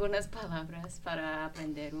algunas palabras para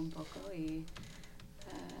aprender un poco.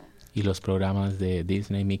 ¿Y los programas de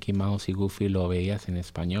Disney, Mickey Mouse y Goofy lo veías en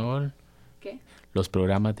español? ¿Qué? ¿Los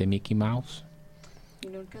programas de Mickey Mouse?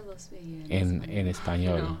 Nunca los veía en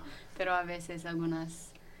español. No, pero a veces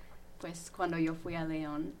algunas, pues cuando yo fui a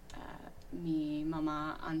León, mi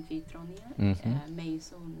mamá anfitrionía me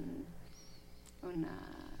hizo una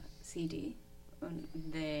CD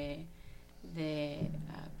de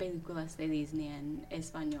películas de Disney en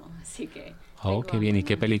español, así que... Qué bien. ¿Y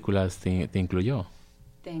qué películas te incluyó?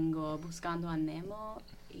 Tengo Buscando a Nemo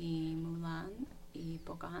y Mulan y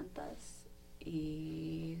Pocahontas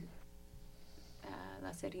y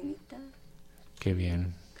La Sirenita. Qué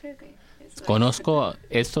bien. Creo que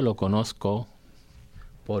lo conozco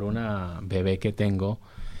por una bebé que tengo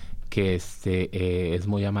que es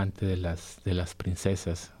muy amante de las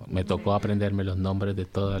princesas. Me tocó aprenderme los nombres de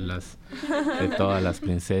todas las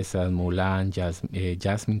princesas. Mulan,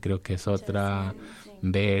 Jasmine creo que es otra,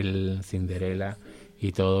 Belle, Cinderella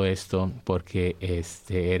y todo esto, porque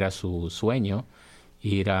era su sueño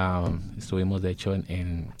estuvimos de hecho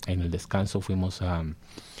en el descanso, fuimos a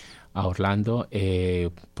Orlando,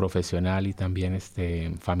 profesional y también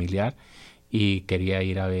familiar, y quería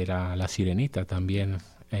ir a ver a La Sirenita también,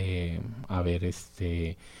 a ver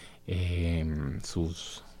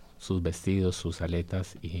sus vestidos, sus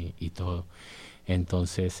aletas y todo.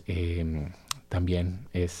 Entonces también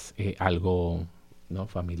es algo, ¿no?,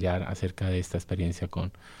 familiar acerca de esta experiencia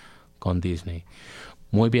con Disney.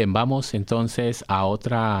 Muy bien, vamos entonces a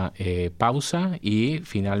otra pausa, y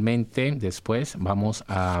finalmente después vamos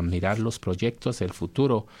a mirar los proyectos del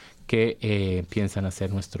futuro que piensan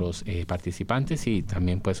hacer nuestros participantes, y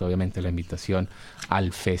también pues obviamente la invitación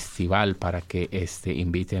al festival para que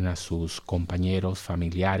inviten a sus compañeros,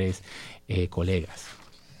 familiares, colegas.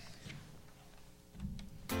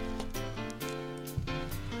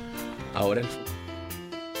 Ahora el futuro.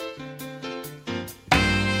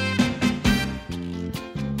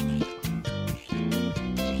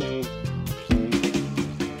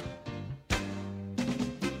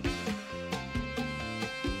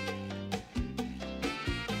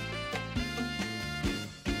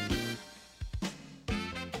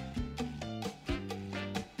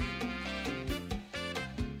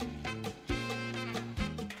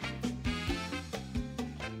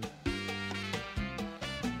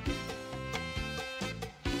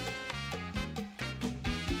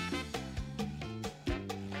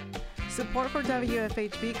 Support for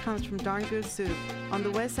WFHB comes from Darn Good Soup on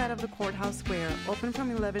the west side of the Courthouse Square, open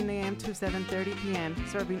from 11 a.m. to 7:30 p.m.,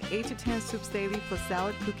 serving 8 to 10 soups daily plus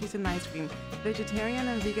salad, cookies, and ice cream. Vegetarian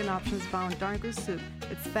and vegan options found Darn Good Soup.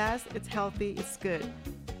 It's fast, it's healthy, it's good.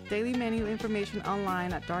 Daily menu information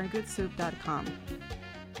online at darngoodsoup.com.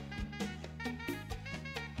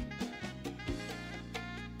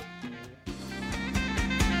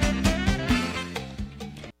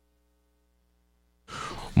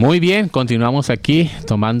 Muy bien, continuamos aquí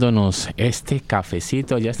tomándonos este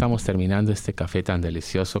cafecito. Ya estamos terminando este café tan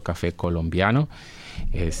delicioso, café colombiano.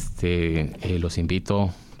 Los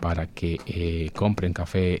invito para que compren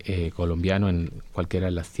café colombiano en cualquiera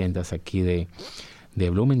de las tiendas aquí de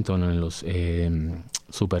Bloomington, en los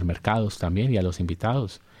supermercados también, y a los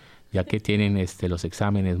invitados, ya que tienen los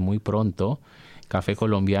exámenes muy pronto. Café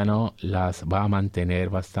colombiano las va a mantener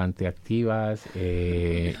bastante activas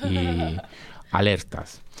y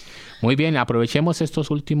alertas. Muy bien, aprovechemos estos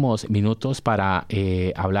últimos minutos para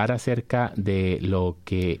hablar acerca de lo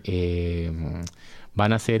que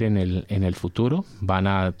van a hacer en el futuro. Van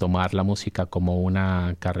a tomar la música como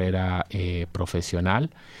una carrera profesional.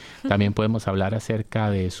 También podemos hablar acerca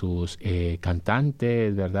de sus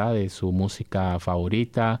cantantes, ¿verdad? De su música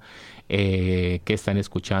favorita, que están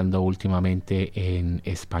escuchando últimamente en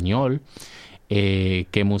español.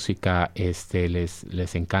 Qué música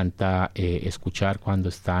les encanta escuchar cuando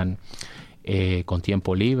están con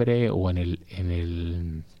tiempo libre o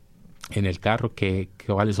en el carro,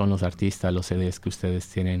 cuáles son los artistas, los CDs que ustedes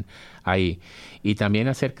tienen ahí. Y también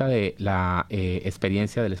acerca de la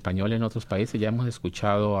experiencia del español en otros países. Ya hemos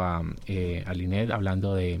escuchado a Lynette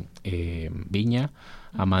hablando de Viña,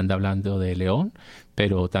 Amanda hablando de León,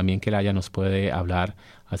 pero también que Laia nos puede hablar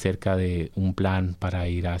acerca de un plan para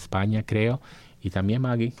ir a España, creo, y también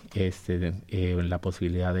Maggie, la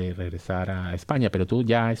posibilidad de regresar a España. Pero tú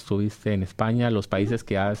ya estuviste en España, los países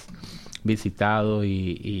que has visitado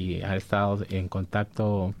y has estado en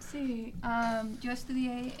contacto. Sí, yo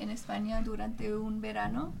estudié en España durante un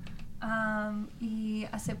verano y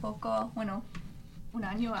hace poco, bueno, un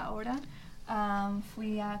año ahora,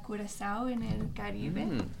 fui a Curazao en el Caribe.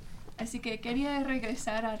 Así que quería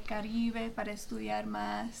regresar al Caribe para estudiar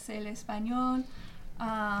más el español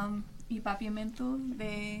y papiamento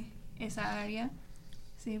de esa área.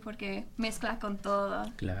 Sí, porque mezcla con todo.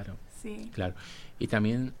 Claro, sí. Claro. Y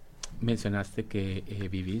también mencionaste que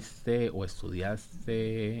viviste o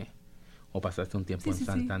estudiaste o pasaste un tiempo en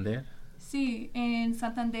Santander. Sí, en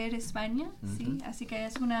Santander, España, sí. Así que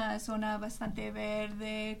es una zona bastante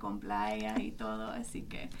verde, con playa y todo, así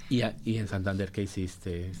que... ¿Y en Santander qué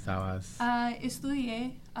hiciste? ¿Estabas...?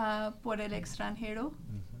 Estudié por el extranjero,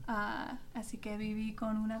 así que viví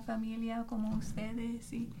con una familia como ustedes,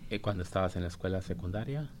 sí. ¿Cuándo estabas en la escuela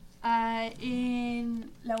secundaria?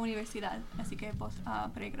 En la universidad, así que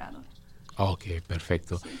pregrado. Ok,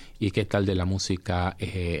 perfecto. Sí. ¿Y qué tal de la música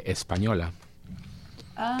española?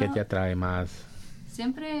 ¿Qué te atrae más?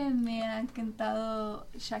 Siempre me ha encantado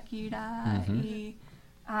Shakira y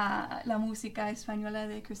la música española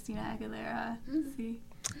de Christina Aguilera. Sí.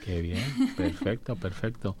 Qué bien, perfecto,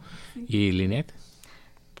 perfecto. Sí. ¿Y Lynette?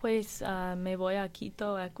 Pues me voy a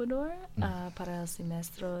Quito, Ecuador, para el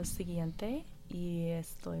semestre siguiente y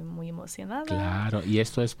estoy muy emocionada. Claro, ¿y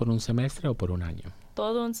esto es por un semestre o por un año?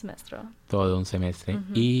 Todo un semestre. Todo un semestre.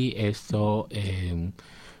 ¿Y esto...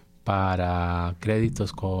 para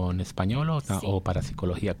créditos con español o para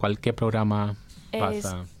psicología? ¿Qué programa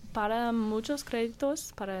pasa? Para muchos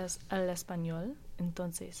créditos para el español.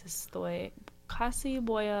 Entonces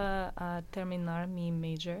voy a terminar mi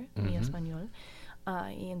major, mi español.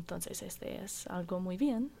 Y entonces es algo muy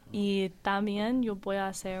bien. Y también yo voy a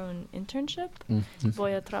hacer un internship.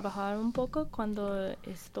 Voy a trabajar un poco cuando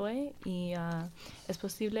estoy y es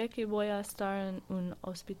posible que voy a estar en un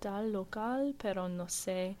hospital local, pero no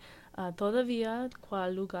sé todavía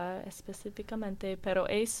cuál lugar específicamente, pero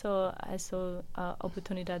esa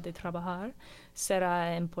oportunidad de trabajar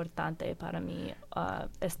será importante para mí,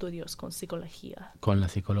 estudios con psicología. Con la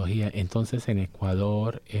psicología. Entonces en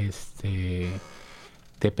Ecuador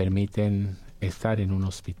te permiten estar en un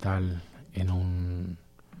hospital, en un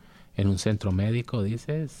centro médico,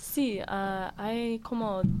 ¿dices? Sí, hay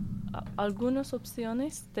como algunas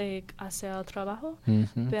opciones de hacer el trabajo,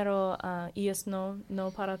 pero y es no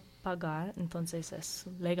para pagar, entonces es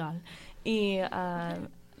legal. Y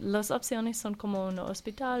las opciones son como un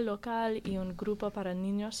hospital local y un grupo para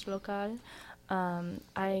niños local.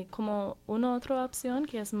 Hay como una otra opción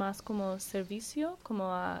que es más como servicio,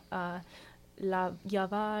 como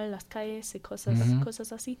llevar las calles y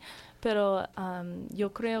cosas así, pero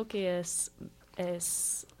yo creo que es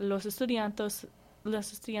los estudiantes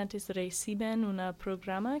los estudiantes reciben un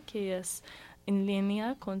programa que es en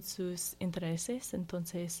línea con sus intereses,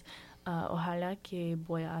 entonces ojalá que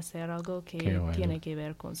voy a hacer algo que tiene que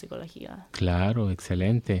ver con psicología. Claro,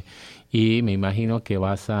 excelente. Y me imagino que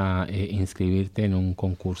vas a inscribirte en un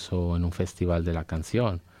concurso, en un festival de la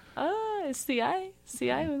canción. Sí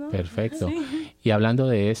hay uno. Perfecto. Sí. Y hablando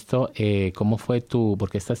de esto, ¿cómo fue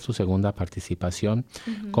porque esta es tu segunda participación,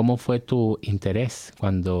 cómo fue tu interés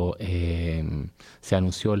cuando se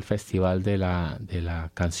anunció el festival de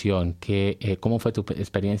la canción? ¿Cómo fue tu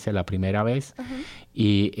experiencia la primera vez?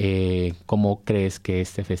 Y ¿cómo crees que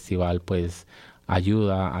este festival pues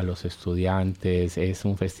ayuda a los estudiantes? ¿Es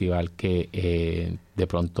un festival que de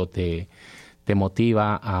pronto te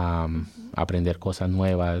motiva a aprender cosas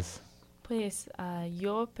nuevas? Pues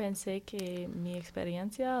yo pensé que mi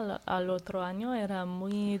experiencia al otro año era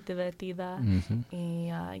muy divertida y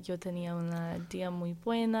yo tenía una día muy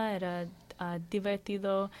buena, era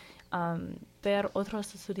divertido ver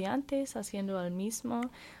otros estudiantes haciendo el mismo.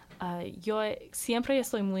 Yo siempre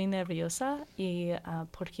estoy muy nerviosa y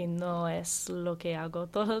porque no es lo que hago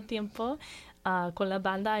todo el tiempo. Con la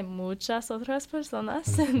banda hay muchas otras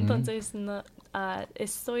personas, entonces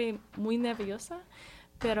estoy muy nerviosa.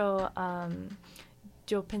 Pero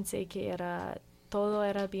yo pensé que todo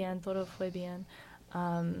era bien, todo fue bien.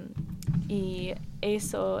 Y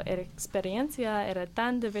esa experiencia era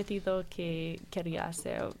tan divertido que quería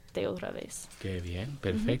hacer de otra vez. Qué bien,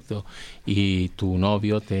 perfecto. ¿Y tu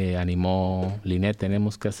novio te animó? Lynette,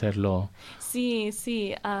 tenemos que hacerlo. Sí.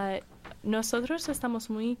 Nosotros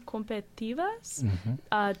estamos muy competitivas.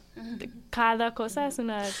 Cada cosa es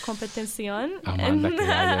una competición. Amanda, que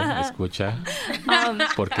vaya, escucha.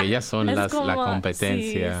 Porque ellas son la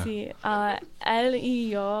competencia. Sí. Él y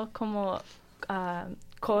yo como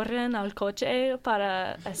corren al coche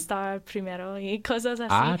para estar primero y cosas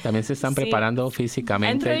así. También se están preparando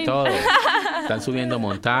físicamente y todo. Están subiendo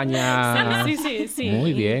montañas. Sí.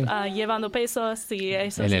 Muy bien. Llevando pesos y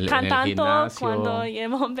eso. Cantando cuando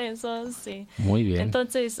llevo pesos, sí. Muy bien.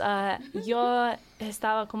 Entonces, yo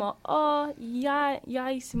estaba como, ya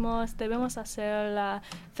hicimos, debemos hacer la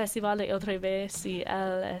festival de otra vez. Y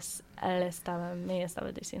él me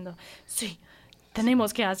estaba diciendo, sí,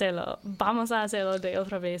 tenemos que hacerlo, vamos a hacerlo de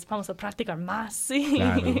otra vez, vamos a practicar más. Sí.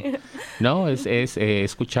 Claro. No, he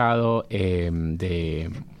escuchado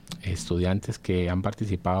de estudiantes que han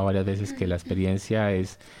participado varias veces que la experiencia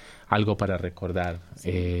es algo para recordar.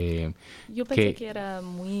 Sí. Yo pensé que era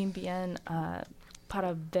muy bien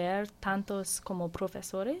para ver tantos como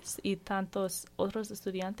profesores y tantos otros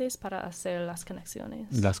estudiantes para hacer las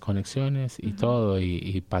conexiones. Las conexiones y todo,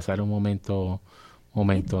 y pasar un momento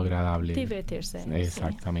agradable. Divertirse.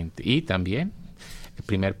 Exactamente. Sí. Y también, el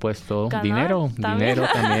primer puesto, ganar, dinero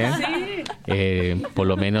también. Sí. Por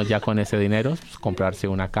lo menos ya con ese dinero, pues, comprarse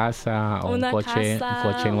una casa o un coche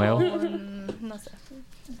nuevo. No sé.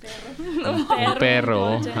 Un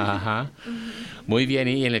perro. Ajá. Muy bien.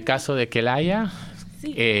 Y en el caso de Kelaya,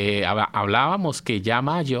 hablábamos que ya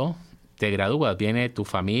mayo te gradúas, viene tu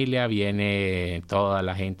familia, viene toda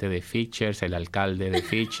la gente de Fishers, el alcalde de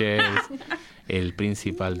Fishers, el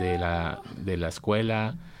principal de la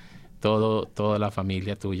escuela, toda la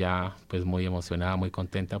familia tuya, pues muy emocionada, muy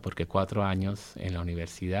contenta porque 4 años en la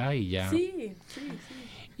universidad y ya. Sí.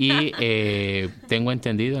 Y tengo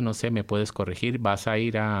entendido, no sé, me puedes corregir, vas a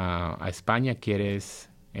ir a España, ¿quieres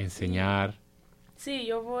enseñar? Sí,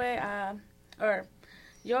 yo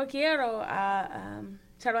quiero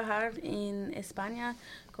trabajar en España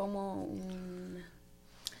como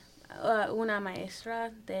una maestra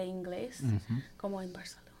de inglés, como en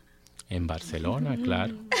Barcelona. En Barcelona,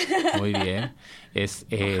 claro. Muy bien. Es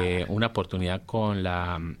una oportunidad con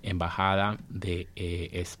la Embajada de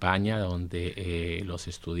España, donde los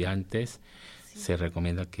estudiantes se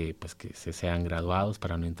recomienda que se sean graduados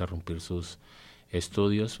para no interrumpir sus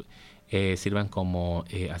estudios. Sirvan como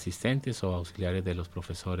asistentes o auxiliares de los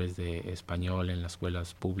profesores de español en las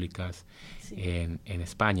escuelas públicas en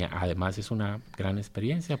España. Además, es una gran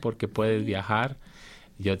experiencia porque puedes viajar.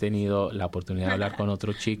 Yo he tenido la oportunidad de hablar con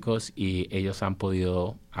otros chicos y ellos han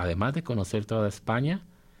podido, además de conocer toda España,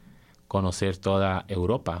 conocer toda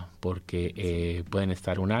Europa, porque pueden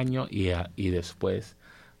estar 1 año y después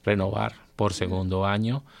renovar por segundo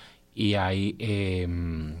año, y hay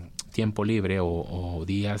tiempo libre o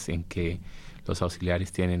días en que los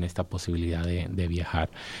auxiliares tienen esta posibilidad de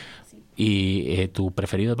viajar. Sí. ¿Y tu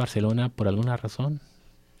preferido es Barcelona por alguna razón?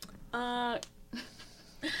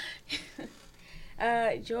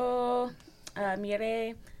 Yo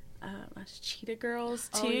miré las Cheetah Girls,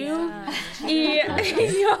 too.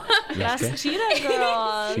 Las Cheetah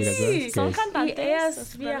Girls. Sí, son cantantes. Y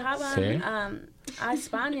ellas viajaban a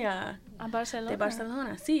España. A Barcelona. De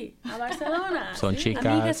Barcelona, sí, a Barcelona. Son sí. chicas.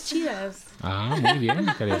 Amigas chidas. Ah, muy bien,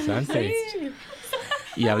 interesante. Sí.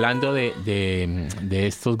 Y hablando de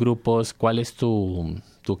estos grupos, ¿cuál es tu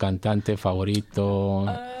cantante favorito?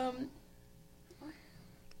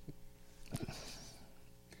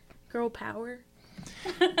 Girl Power.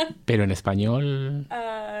 Pero en español,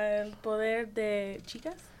 El poder de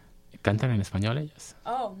chicas. ¿cantan en español ellas?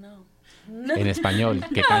 Oh, no. En español,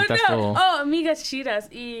 ¿qué No, cantas no. tú? Oh, amigas chidas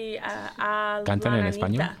y ¿Cantan en Juananita.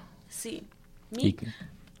 español? Sí. Y-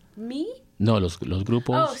 ¿Me? No, los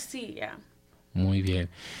grupos. Oh, sí, ya. Muy bien.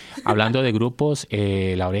 Hablando de grupos,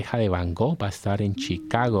 La Oreja de Van Gogh va a estar en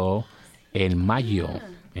Chicago en mayo.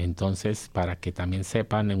 Entonces, para que también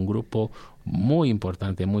sepan, un grupo muy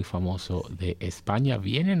importante, muy famoso de España,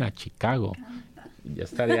 vienen a Chicago. Ya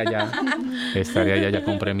estaré allá, ya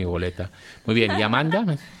compré mi boleta. Muy bien, y Amanda,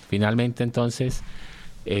 finalmente entonces,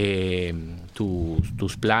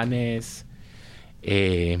 tus planes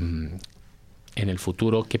en el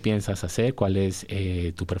futuro, ¿qué piensas hacer? ¿Cuál es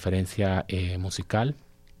tu preferencia musical?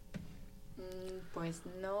 Pues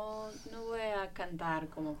no voy a cantar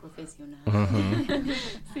como profesional.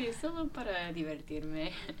 Sí, solo para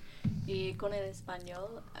divertirme. Y con el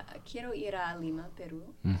español, quiero ir a Lima, Perú.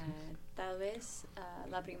 Tal vez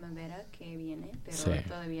la primavera que viene, pero Sí.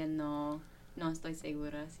 todavía no estoy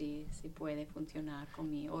segura si puede funcionar con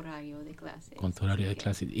mi horario de clases. Con tu horario de Así que,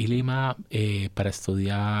 clase. ¿Y Lima para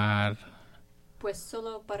estudiar? pues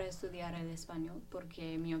solo para estudiar el español,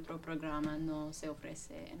 porque mi otro programa no se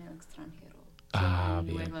ofrece en el extranjero. Ah, en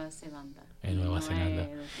bien. Nueva Zelanda. En Nueva No Zelanda.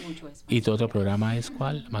 hay mucho español. ¿Y tu otro programa es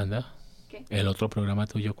cuál, Amanda? ¿Qué? ¿El otro programa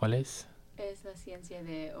tuyo cuál es? Es la ciencia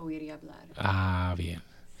de oír y hablar. Ah, bien.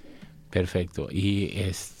 Sí. Perfecto. Y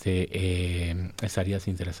estarías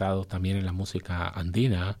interesado también en la música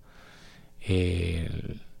andina.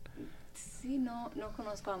 Sí, no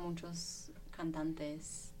conozco a muchos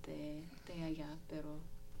cantantes de allá, pero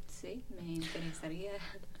sí, me interesaría.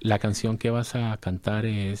 La canción que vas a cantar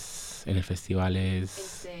en el festival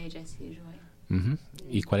Es de Jessie Joy. Ujú.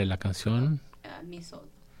 ¿Y cuál es la canción? Mi Sol.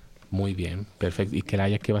 Muy bien, perfecto. ¿Y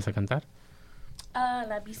Kelaya qué vas a cantar?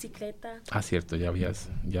 La bicicleta. Ah, cierto, ya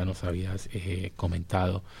nos habías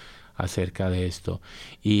comentado acerca de esto.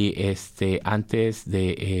 Y antes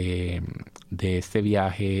de este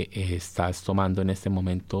viaje, ¿estás tomando en este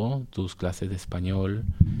momento tus clases de español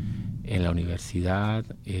en la universidad?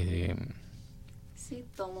 Sí,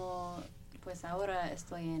 pues ahora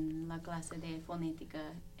estoy en la clase de fonética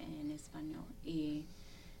en español y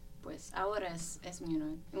pues ahora es mi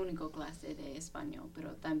única clase de español,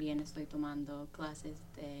 pero también estoy tomando clases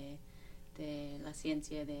de la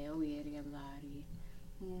ciencia de oír y hablar y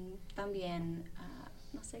también,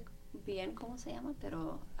 no sé bien cómo se llama,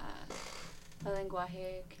 pero el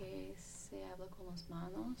lenguaje que se habla con las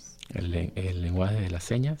manos. ¿El lenguaje de las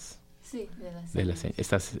señas? Sí, de las señas.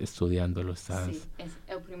 ¿Estás estudiándolo? Sí, es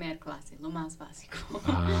el primer clase, lo más básico.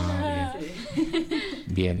 Ah, bien.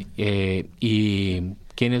 Sí. Bien. ¿Y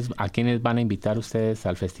a quiénes van a invitar ustedes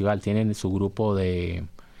al festival? ¿Tienen su grupo de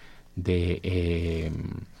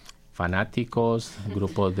fanáticos,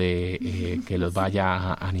 grupos que los vaya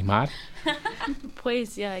a animar?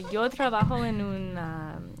 Pues yo trabajo en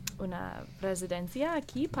una residencia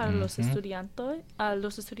aquí para los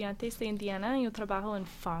estudiantes de Indiana. Yo trabajo en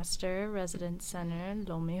Foster Residence Center,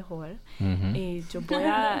 lo mejor. Y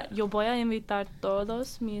yo voy a invitar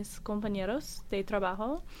todos mis compañeros de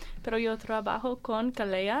trabajo, pero yo trabajo con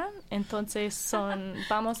Kalea, entonces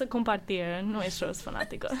vamos a compartir nuestros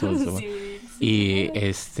fanáticos. Sí. Y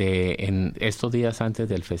en estos días antes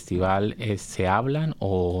del festival, ¿se hablan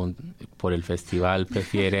o por el festival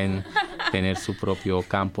prefieren tener su propio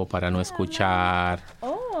campo para no escuchar?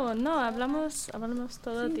 Oh, no, hablamos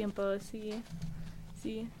todo el tiempo,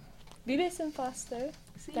 sí. ¿Vives en Foster?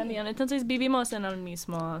 Sí. También, entonces vivimos en el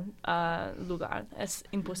mismo lugar. Es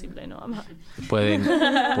imposible no hablar. Pueden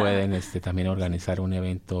también organizar un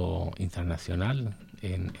evento internacional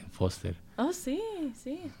en Foster. Oh, sí.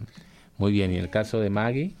 Muy bien, y en el caso de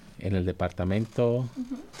Maggie, en el departamento,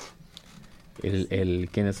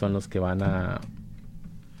 ¿quiénes son los que van a...?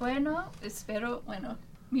 Bueno,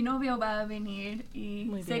 mi novio va a venir y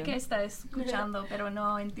Muy sé bien. que está escuchando, pero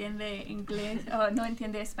no entiende inglés, no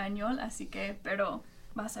entiende español, pero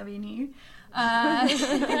vas a venir.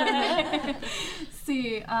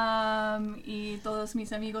 Sí, y todos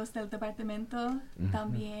mis amigos del departamento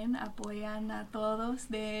también apoyan a todos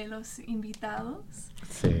de los invitados.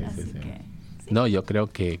 Sí. Sí. No, yo creo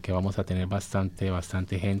que vamos a tener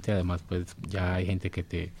bastante gente. Además, pues ya hay gente que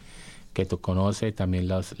te conoce, también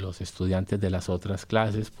los estudiantes de las otras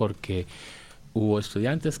clases, porque hubo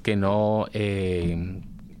estudiantes que no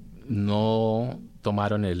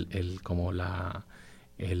tomaron no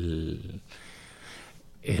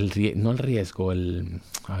el riesgo,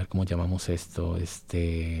 a ver cómo llamamos esto,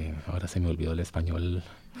 ahora se me olvidó el español,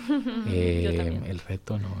 el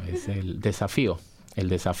reto, no, es el desafío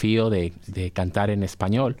de cantar en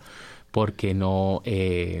español, porque no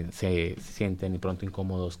se sienten de pronto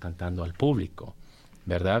incómodos cantando al público,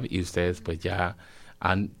 ¿verdad? Y ustedes pues ya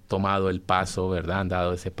han tomado el paso, ¿verdad? Han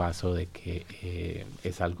dado ese paso de que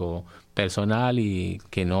es algo personal y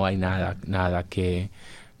que no hay nada que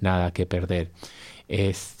perder.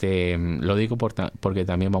 Lo digo porque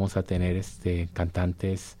también vamos a tener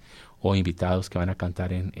cantantes o invitados que van a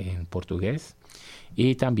cantar en portugués,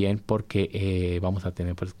 y también porque vamos a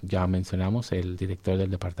tener, pues ya mencionamos, el director del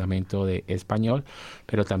departamento de español,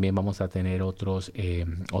 pero también vamos a tener otros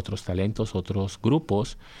talentos, otros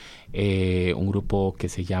grupos, un grupo que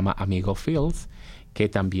se llama Amigo Fields, que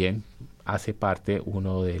también hace parte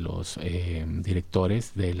uno de los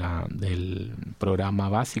directores del programa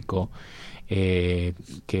básico, que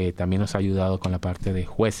también nos ha ayudado con la parte de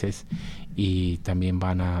jueces, y también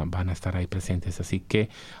van a estar ahí presentes. Así que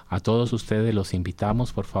a todos ustedes los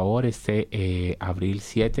invitamos, por favor, abril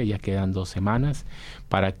 7, ya quedan 2 semanas,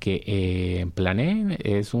 para que planeen.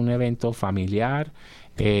 Es un evento familiar.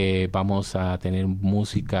 Vamos a tener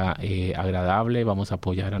música agradable, vamos a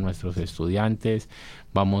apoyar a nuestros estudiantes,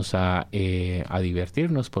 vamos a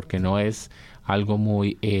divertirnos, porque no es algo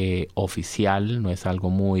muy oficial, no es algo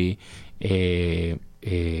muy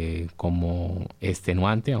como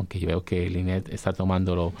extenuante, aunque yo veo que Lynette está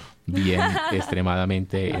tomándolo bien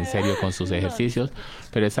extremadamente en serio con sus ejercicios,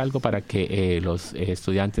 pero es algo para que los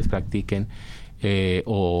estudiantes practiquen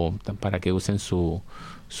o para que usen su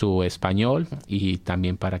español, y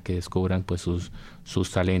también para que descubran pues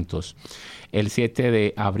sus talentos. El 7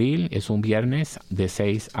 de abril es un viernes de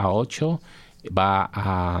 6 a 8. Va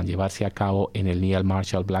a llevarse a cabo en el Neal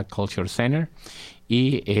Marshall Black Culture Center,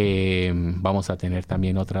 y vamos a tener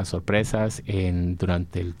también otras sorpresas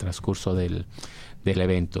durante el transcurso del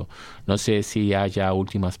evento. No sé si haya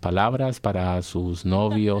últimas palabras para sus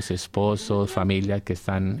novios, esposos, familias que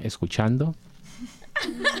están escuchando.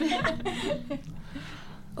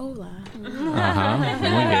 Hola. Ajá,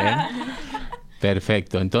 muy bien.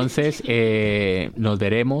 Perfecto. Entonces, nos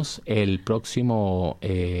veremos el próximo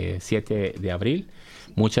 7 de abril.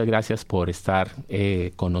 Muchas gracias por estar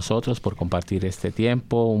con nosotros, por compartir este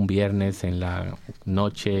tiempo. Un viernes en la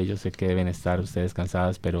noche, yo sé que deben estar ustedes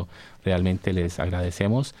cansadas, pero realmente les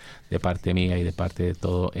agradecemos de parte mía y de parte de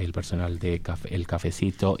todo el personal de El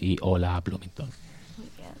Cafecito y Hola Bloomington.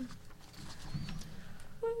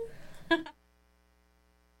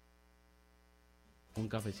 Un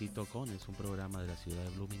Cafecito con es un programa de la ciudad de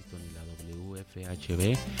Bloomington y la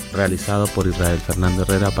WFHB, realizado por Israel Fernando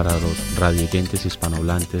Herrera para los radioyentes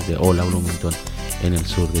hispanohablantes de Hola Bloomington en el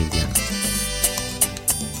sur de Indiana.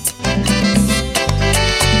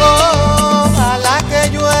 Ojalá que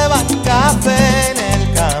llueva café en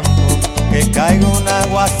el campo, que caiga un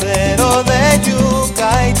aguacero de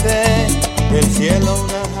yuca y té, del cielo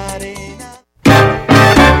una harina.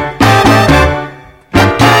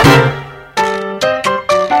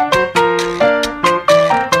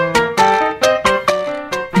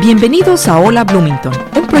 Bienvenidos a Hola Bloomington,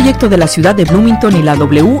 un proyecto de la ciudad de Bloomington y la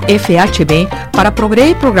WFHB para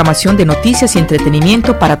proveer programación de noticias y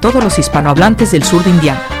entretenimiento para todos los hispanohablantes del sur de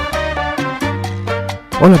Indiana.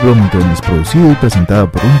 Hola Bloomington es producido y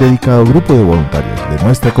presentado por un dedicado grupo de voluntarios de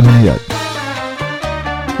nuestra comunidad.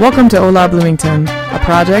 Welcome to Hola Bloomington, a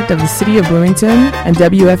project of the City of Bloomington and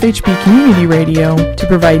WFHB Community Radio to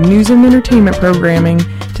provide news and entertainment programming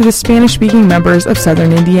to the Spanish-speaking members of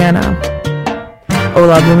Southern Indiana.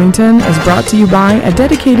 Hola Bloomington is brought to you by a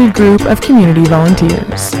dedicated group of community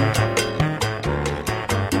volunteers.